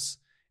circles,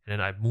 and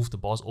then I move the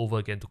boss over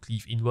again to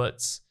cleave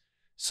inwards.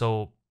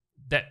 So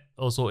that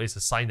also is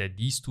a sign that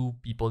these 2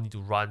 people need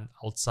to run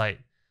outside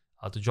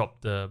to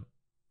drop the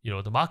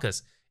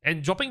markers.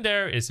 And dropping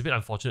there is a bit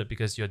unfortunate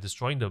because you're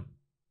destroying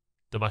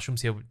the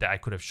mushrooms here that I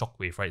could have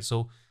shockwave, right?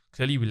 So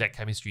clearly we lack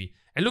chemistry.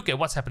 And look at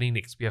what's happening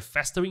next. We have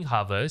Festering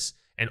Harvest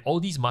and all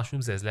these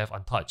mushrooms that's left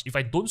untouched. If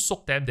I don't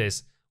soak them,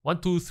 there's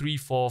 1, 2, 3,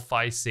 4,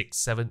 5, 6,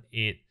 7,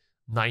 8,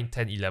 9,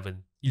 10,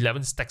 11.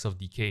 11 stacks of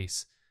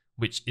decays,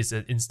 which is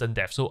an instant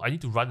death. So I need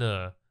to run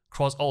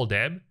across all of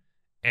them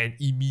and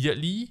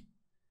immediately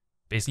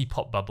basically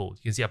pop bubble.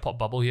 You can see I pop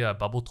bubble here, I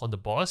bubble taunt the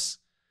boss.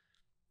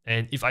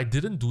 And if I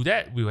didn't do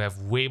that, we will have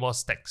way more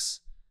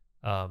stacks.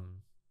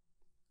 And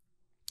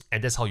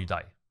that's how you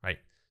die, right?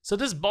 So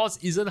this boss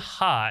isn't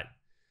hard,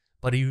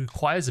 but it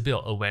requires a bit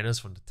of awareness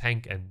from the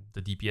tank and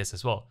the DPS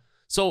as well.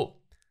 So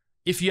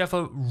if you have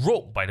a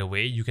rogue, by the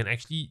way, you can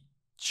actually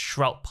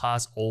shroud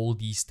past all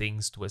these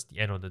things towards the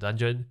end of the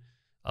dungeon.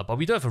 But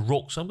we don't have a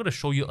rogue, so I'm going to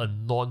show you a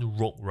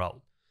non-rogue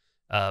route.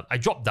 I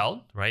drop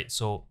down, right?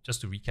 So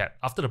just to recap,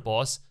 after the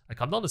boss, I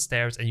come down the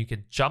stairs and you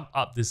can jump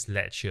up this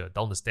ledge here.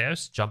 Down the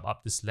stairs, jump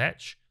up this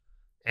ledge,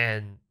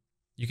 and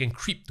you can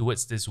creep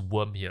towards this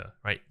worm here,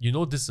 right? You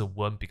know this is a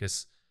worm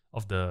because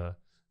of the,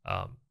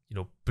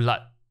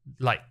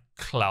 blood-like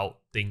cloud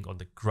thing on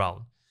the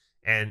ground.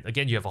 And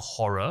again, you have a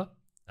horror.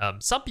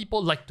 Some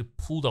people like to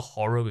pull the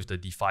horror with the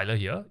Defiler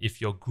here.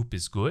 If your group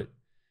is good,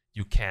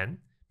 you can.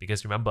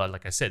 Because remember,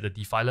 like I said, the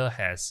Defiler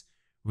has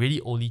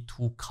really only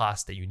 2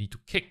 casts that you need to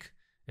kick.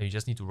 And you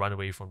just need to run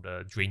away from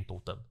the Drain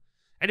Totem.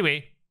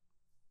 Anyway,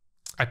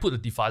 I put the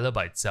Defiler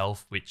by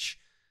itself, which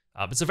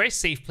it's a very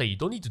safe play. You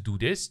don't need to do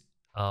this.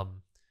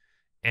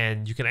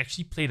 And you can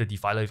actually play the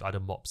Defiler with other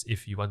mobs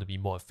if you want to be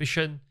more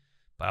efficient.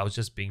 But I was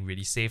just being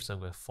really safe, so I'm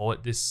going to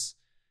forward this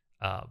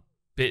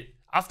bit.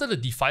 After the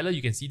Defiler,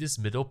 you can see this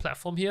middle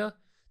platform here.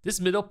 This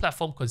middle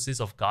platform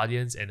consists of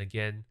Guardians and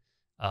again,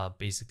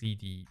 basically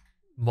the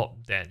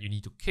mob that you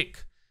need to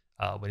kick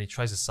when it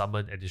tries to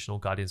summon additional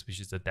Guardians, which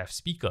is the Death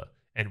Speaker,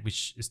 and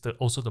which is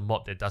also the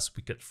mob that does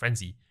Wicked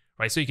Frenzy,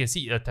 right? So you can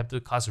see it attempted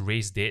to cast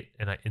Raise Dead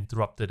and I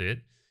interrupted it.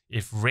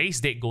 If Raise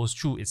Dead goes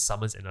through, it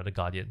summons another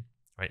Guardian,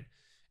 right?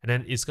 And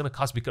then it's going to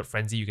cast Wicked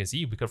Frenzy. You can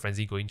see Wicked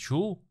Frenzy going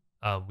through.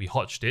 We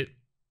hodged it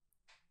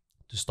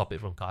to stop it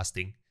from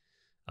casting.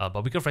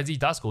 But Wicked Frenzy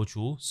does go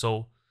through,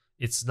 so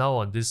it's now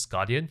on this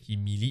Guardian. He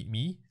meleeed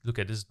me. Look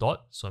at this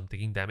dot. So I'm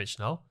taking damage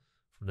now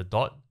from the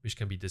dot, which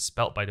can be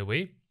dispelled, by the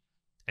way.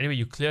 Anyway,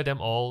 you clear them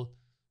all.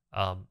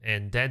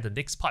 And then the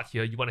next part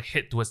here, you want to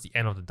head towards the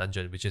end of the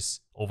dungeon, which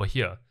is over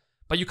here.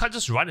 But you can't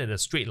just run in a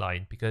straight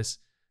line because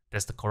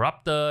there's the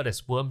Corruptor,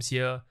 there's worms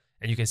here.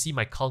 And you can see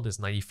my count is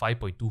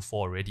 95.24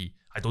 already.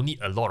 I don't need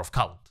a lot of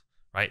count,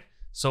 right?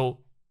 So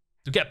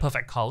to get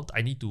perfect count,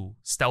 I need to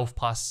stealth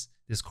past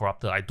this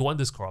Corruptor. I don't want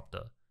this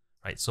Corruptor,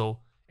 right? So,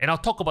 and I'll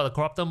talk about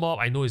the Corruptor mob.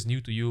 I know it's new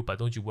to you, but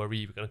don't you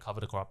worry. We're going to cover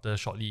the Corruptor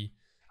shortly.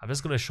 I'm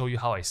just going to show you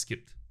how I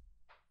skipped.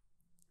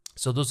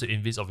 So those who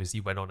invis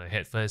obviously went on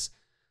ahead first.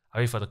 I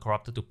wait for the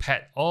Corruptor to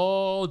pad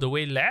all the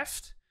way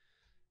left.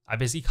 I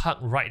basically hug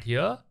right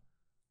here,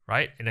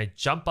 right? And I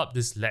jump up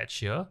this ledge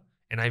here.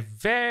 And I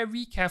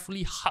very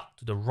carefully hug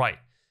to the right.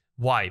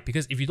 Why?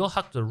 Because if you don't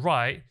hug to the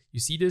right, you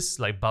see this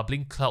like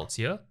bubbling clouds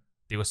here,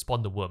 they will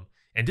spawn the worm.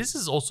 And this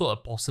is also a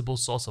possible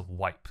source of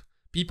wipe.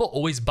 People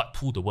always butt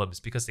pull the worms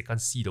because they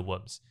can't see the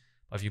worms.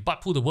 But if you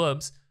butt pull the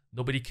worms,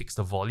 nobody kicks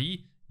the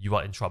volley, you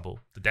are in trouble,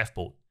 the death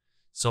bolt.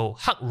 So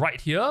hug right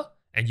here,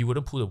 and you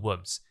wouldn't pull the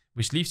worms,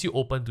 which leaves you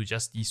open to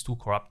just these two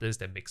corruptors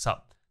that makes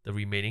up the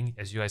remaining,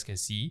 as you guys can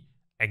see,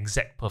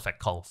 exact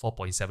perfect count,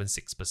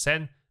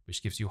 4.76%,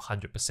 which gives you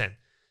 100%.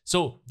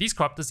 So these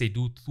corruptors, they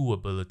do two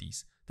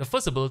abilities. The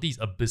first ability is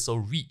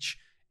Abyssal Reach,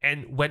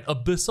 and when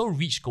Abyssal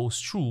Reach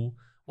goes through,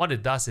 what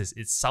it does is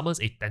it summons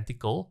a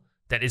tentacle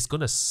that is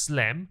going to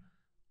slam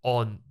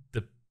on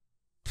the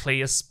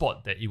player's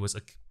spot that it was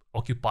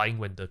occupying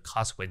when the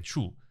cast went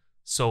through.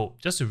 So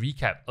just to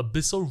recap,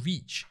 Abyssal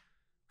Reach,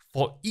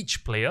 for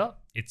each player,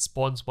 it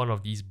spawns one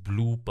of these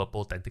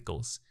blue-purple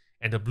tentacles.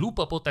 And the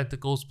blue-purple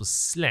tentacles will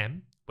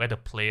slam where the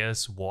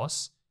players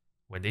was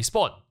when they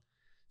spawn.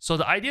 So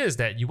the idea is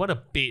that you want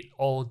to bait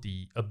all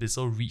the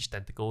Abyssal Reach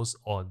tentacles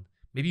on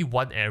maybe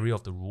one area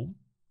of the room.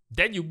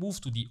 Then you move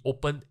to the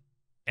open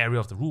area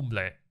of the room.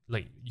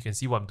 Like you can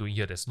see what I'm doing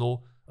here. There's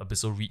no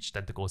Abyssal Reach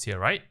tentacles here,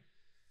 right?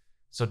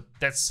 So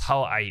that's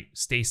how I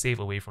stay safe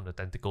away from the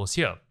tentacles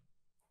here.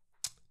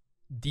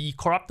 The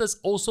corruptors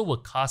also will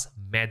cast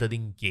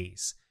Maddening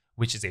Gaze,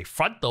 which is a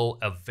frontal,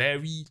 a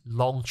very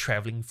long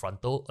traveling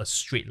frontal, a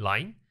straight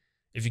line.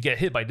 If you get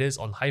hit by this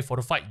on high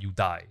fortified, you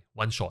die,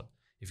 one shot.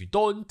 If you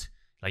don't,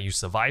 like you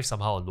survive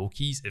somehow on low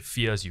keys, it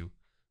fears you.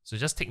 So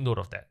just take note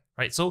of that,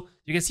 right? So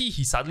you can see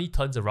he suddenly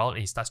turns around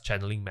and he starts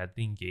channeling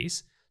Maddening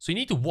Gaze. So you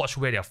need to watch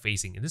where they're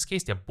facing. In this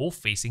case, they're both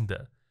facing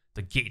the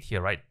gate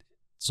here, right?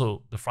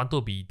 So the frontal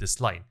will be this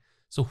line.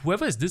 So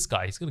whoever is this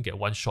guy, he's going to get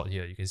one shot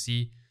here. You can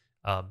see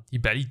he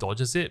barely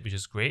dodges it, which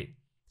is great.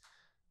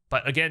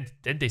 But again,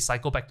 then they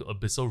cycle back to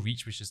Abyssal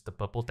Reach, which is the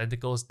purple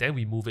tentacles. Then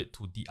we move it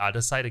to the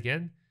other side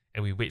again,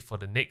 and we wait for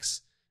the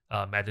next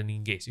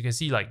Maddening Gaze. You can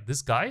see like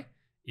this guy,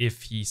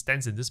 if he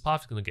stands in this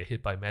path, he's going to get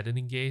hit by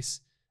Maddening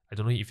Gaze. I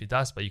don't know if it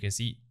does, but you can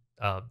see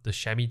the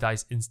Chamois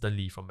dies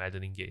instantly from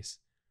Maddening Gaze,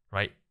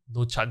 right?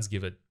 No chance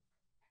given.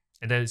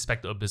 And then it's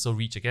back to Abyssal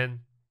Reach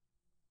again.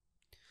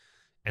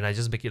 And I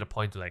just make it a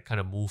point to like kind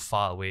of move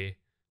far away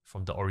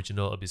from the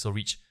original Abyssal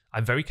Reach.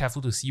 I'm very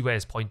careful to see where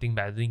it's pointing.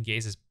 Maddening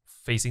Gaze is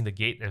facing the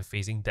gate and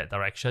facing that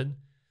direction.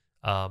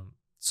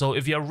 So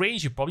if you're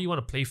ranged, you probably want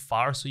to play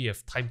far so you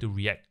have time to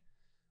react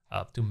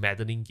to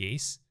Maddening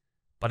Gaze.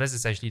 But that's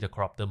essentially the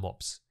corruptor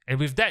mobs. And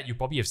with that, you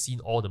probably have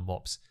seen all the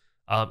mobs.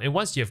 And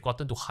once you have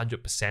gotten to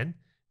 100%,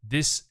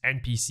 this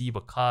NPC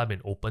will come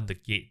and open the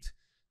gate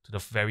to the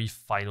very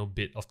final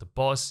bit of the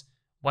boss.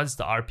 Once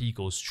the RP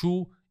goes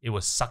through, it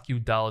will suck you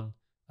down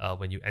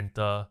when you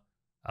enter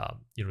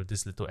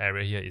this little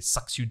area here. It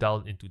sucks you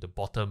down into the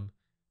bottom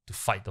to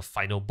fight the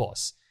final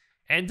boss.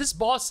 And this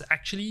boss,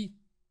 actually,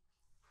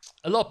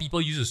 a lot of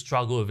people used to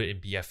struggle with it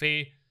in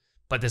BFA,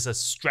 but there's a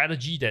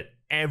strategy that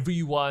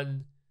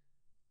everyone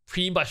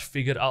pretty much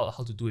figured out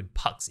how to do in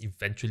pucks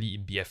eventually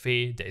in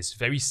BFA that is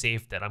very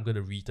safe, that I'm going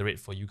to reiterate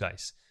for you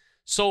guys.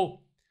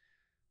 So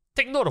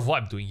take note of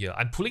what I'm doing here.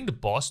 I'm pulling the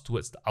boss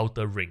towards the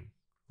outer ring,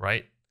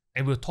 right?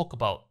 And we'll talk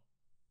about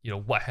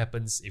what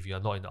happens if you are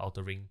not in the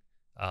outer ring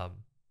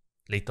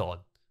later on,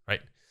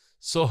 right?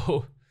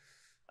 So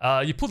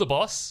you pull the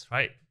boss,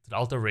 right, to the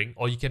outer ring,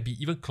 or you can be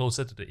even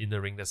closer to the inner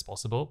ring, that's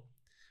possible.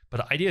 But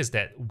the idea is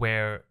that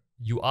where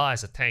you are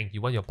as a tank,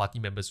 you want your party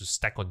members to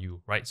stack on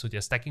you, right? So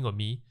they're stacking on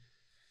me,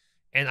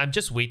 and I'm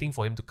just waiting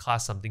for him to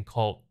cast something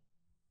called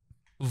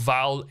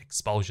Vile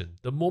Expulsion.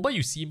 The moment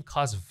you see him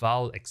cast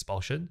Vile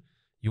Expulsion,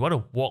 you want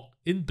to walk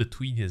in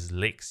between his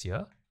legs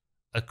here,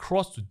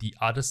 across to the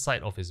other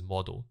side of his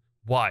model.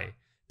 Why?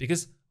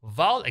 Because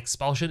Vile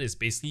Expulsion is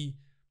basically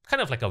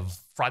kind of like a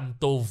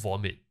frontal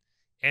vomit.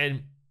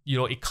 And,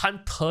 it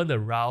can't turn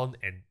around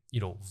and,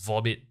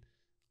 vomit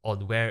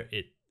on where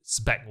its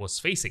back was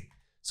facing.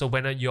 So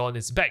when you're on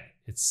its back,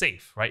 it's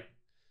safe, right?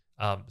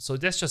 So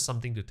that's just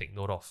something to take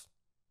note of.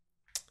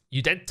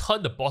 You then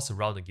turn the boss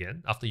around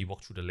again after you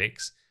walk through the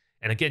legs.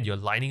 And again, you're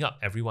lining up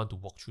everyone to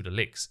walk through the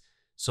legs.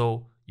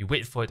 So you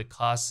wait for it to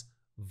cast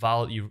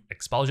Vile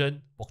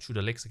Expulsion, walk through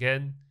the legs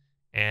again,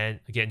 and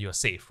again, you're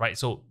safe, right?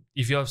 So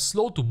if you're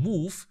slow to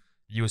move,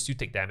 you will still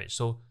take damage.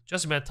 So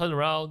just remember, turn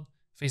around,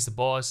 face the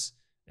boss,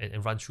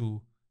 and run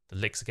through the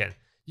legs again.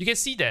 You can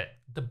see that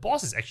the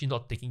boss is actually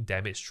not taking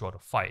damage throughout the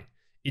fight.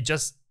 It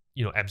just,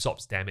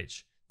 absorbs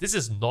damage. This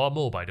is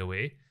normal, by the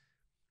way.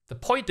 The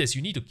point is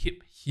you need to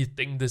keep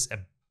hitting this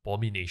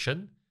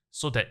Abomination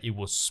so that it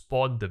will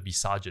spawn the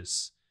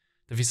Visages.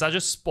 The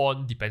Visages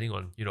spawn depending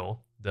on,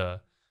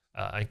 the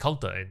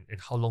encounter and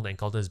how long the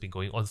encounter has been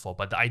going on for.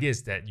 But the idea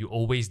is that you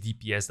always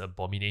DPS the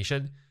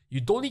Abomination. You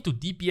don't need to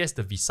DPS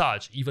the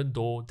Visage, even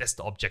though that's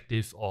the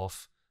objective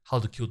of how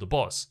to kill the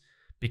boss.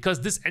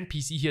 Because this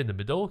NPC here in the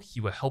middle, he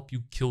will help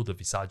you kill the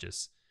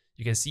Visages.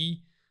 You can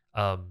see,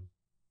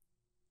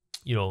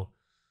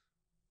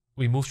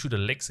 we move through the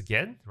legs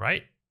again,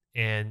 right?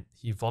 And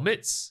he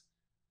vomits.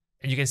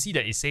 And you can see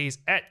that it says,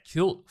 "At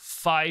killed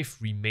 5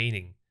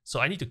 remaining." So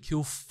I need to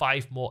kill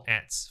 5 more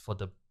ads for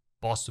the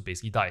boss to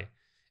basically die.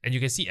 And you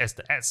can see as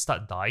the ads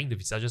start dying, the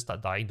visages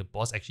start dying, the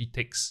boss actually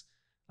takes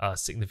a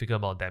significant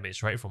amount of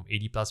damage, right? From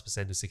 80+%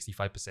 to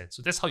 65%.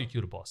 So that's how you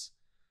kill the boss.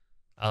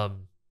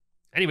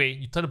 Anyway,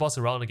 you turn the boss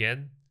around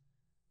again,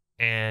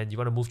 and you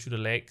want to move through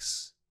the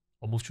legs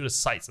or move through the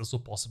sides also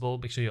possible.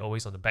 Make sure you're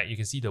always on the back. You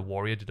can see the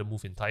warrior didn't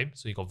move in time,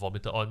 so he got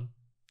vomited on,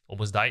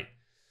 almost died.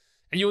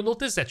 And you'll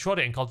notice that throughout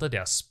the encounter,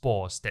 there are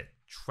spores that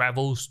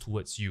travels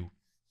towards you.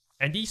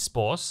 And these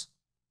spores,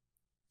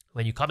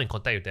 when you come in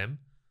contact with them,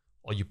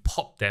 or you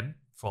pop them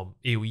from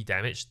AoE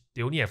damage,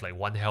 they only have like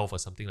 1 health or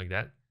something like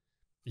that.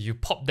 If you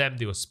pop them,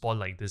 they will spawn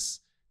like this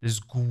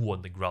goo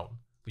on the ground,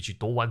 which you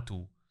don't want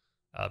to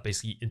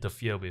basically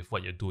interfere with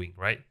what you're doing,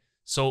 right?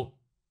 So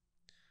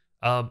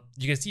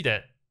you can see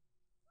that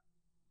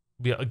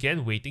we are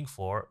again waiting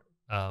for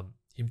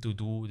him to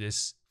do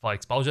this fire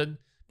expulsion.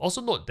 Also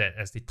note that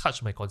as they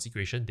touch my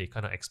consecration, they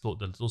kind of explode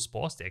the little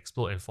spores. They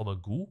explode and form a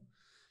goo.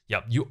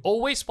 Yep, you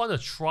always want to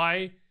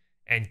try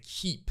and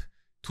keep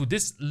to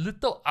this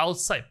little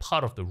outside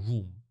part of the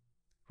room,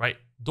 right?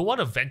 Don't want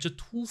to venture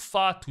too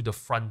far to the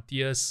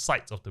frontier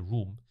sides of the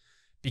room,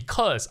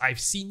 because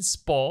I've seen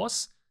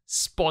spores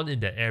spawn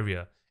in that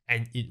area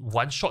and it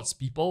one-shots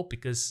people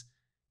because,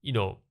 you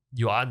know,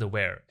 you are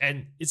unaware.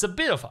 And it's a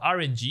bit of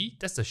RNG.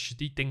 That's the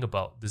shitty thing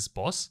about this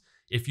boss.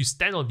 If you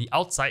stand on the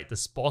outside, the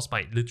spores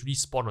might literally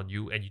spawn on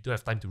you and you don't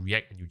have time to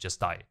react and you just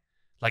die.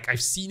 Like,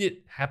 I've seen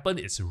it happen.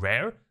 It's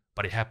rare,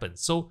 but it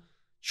happens. So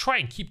try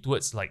and keep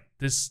towards like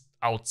this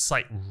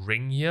outside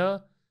ring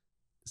here.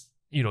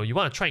 You know, you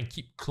want to try and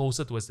keep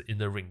closer towards the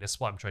inner ring. That's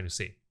what I'm trying to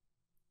say.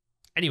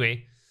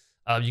 Anyway,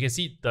 you can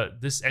see that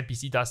this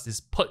NPC does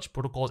this purge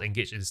protocols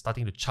engage and is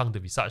starting to chunk the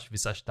visage.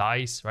 Visage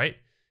dies, right?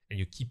 And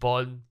you keep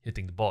on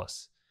hitting the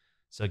boss.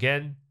 So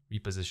again,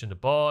 reposition the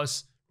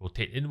boss,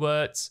 rotate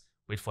inwards,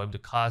 wait for him to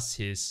cast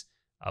his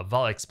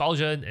Vial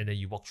Expulsion, and then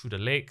you walk through the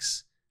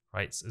legs,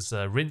 right? So it's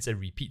a rinse and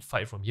repeat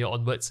fight from here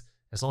onwards.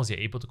 As long as you're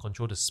able to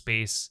control the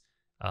space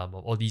of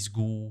all these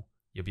goo,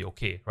 you'll be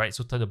okay, right?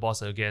 So turn the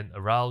boss again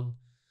around,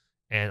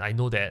 and I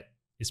know that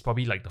it's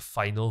probably like the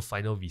final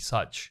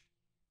visage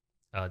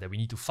that we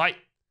need to fight.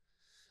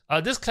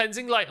 This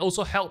Cleansing Light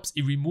also helps.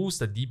 It removes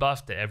the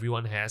debuff that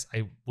everyone has.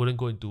 I wouldn't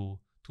go into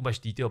too much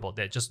detail about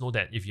that. Just know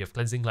that if you have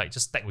Cleansing Light,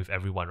 just stack with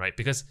everyone, right?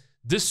 Because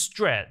this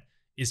strat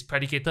is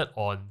predicated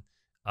on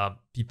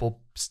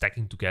people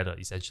stacking together,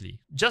 essentially.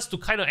 Just to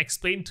kind of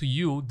explain to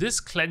you, this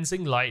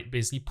Cleansing Light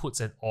basically puts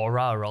an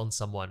aura around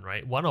someone,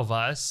 right? One of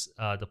us,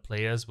 the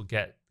players, will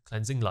get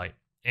Cleansing Light.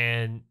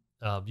 And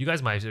you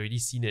guys might have already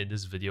seen it in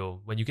this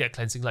video. When you get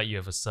Cleansing Light, you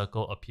have a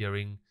circle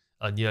appearing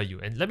near you.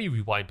 And let me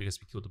rewind because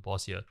we killed the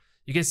boss here.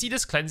 You can see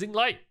this Cleansing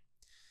Light.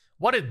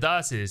 What it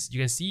does is, you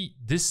can see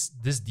this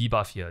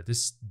debuff here.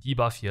 This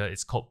debuff here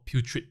is called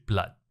Putrid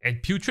Blood.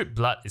 And Putrid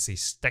Blood is a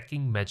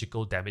stacking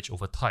magical damage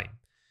over time.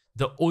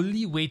 The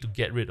only way to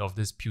get rid of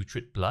this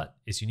Putrid Blood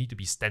is you need to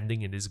be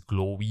standing in this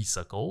glowy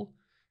circle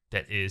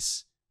that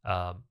is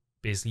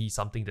basically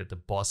something that the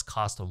boss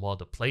cast on one of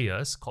the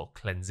players called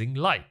Cleansing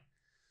Light.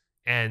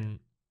 And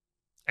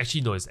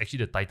actually, no, it's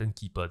actually the Titan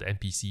Keeper, the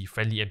NPC,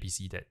 friendly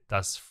NPC that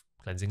does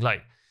Cleansing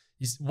Light.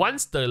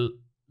 Once the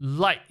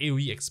light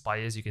AoE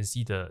expires, you can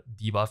see the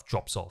debuff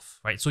drops off,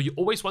 right? So you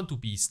always want to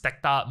be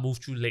stacked up, move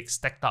through legs,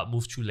 stacked up,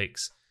 move through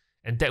legs.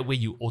 And that way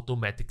you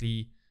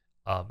automatically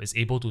is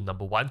able to,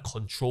 number one,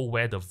 control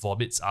where the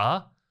vomits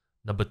are.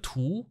 Number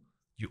two,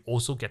 you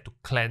also get to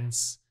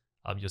cleanse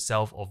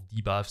yourself of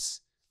debuffs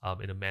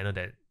in a manner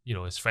that, you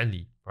know, is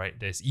friendly, right?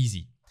 That's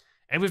easy.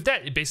 And with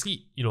that, it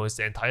basically, you know, it's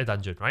the entire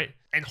dungeon, right?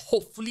 And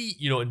hopefully,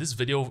 you know, in this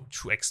video,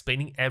 through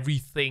explaining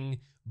everything,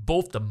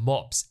 both the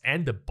mobs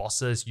and the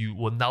bosses, you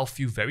will now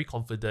feel very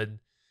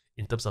confident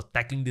in terms of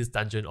tackling this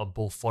dungeon on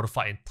both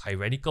Fortified and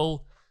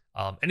Tyrannical.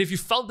 And if you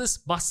found this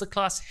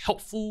masterclass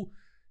helpful,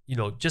 you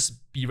know,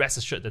 just be rest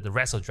assured that the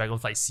rest of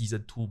Dragonflight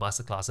Season 2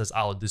 masterclasses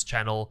are on this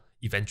channel.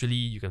 Eventually,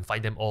 you can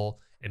find them all,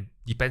 and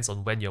depends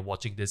on when you're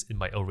watching this, it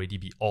might already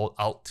be all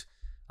out.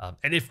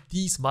 And if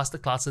these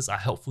masterclasses are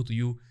helpful to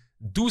you,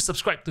 do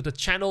subscribe to the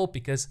channel,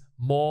 because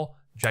more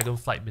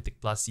Dragonflight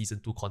Mythic Plus Season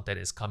 2 content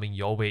is coming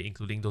your way,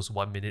 including those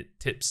 1-minute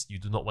tips. You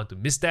do not want to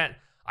miss that.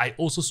 I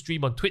also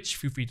stream on Twitch.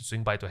 Feel free to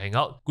swing by to hang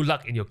out. Good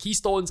luck in your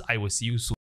keystones. I will see you soon.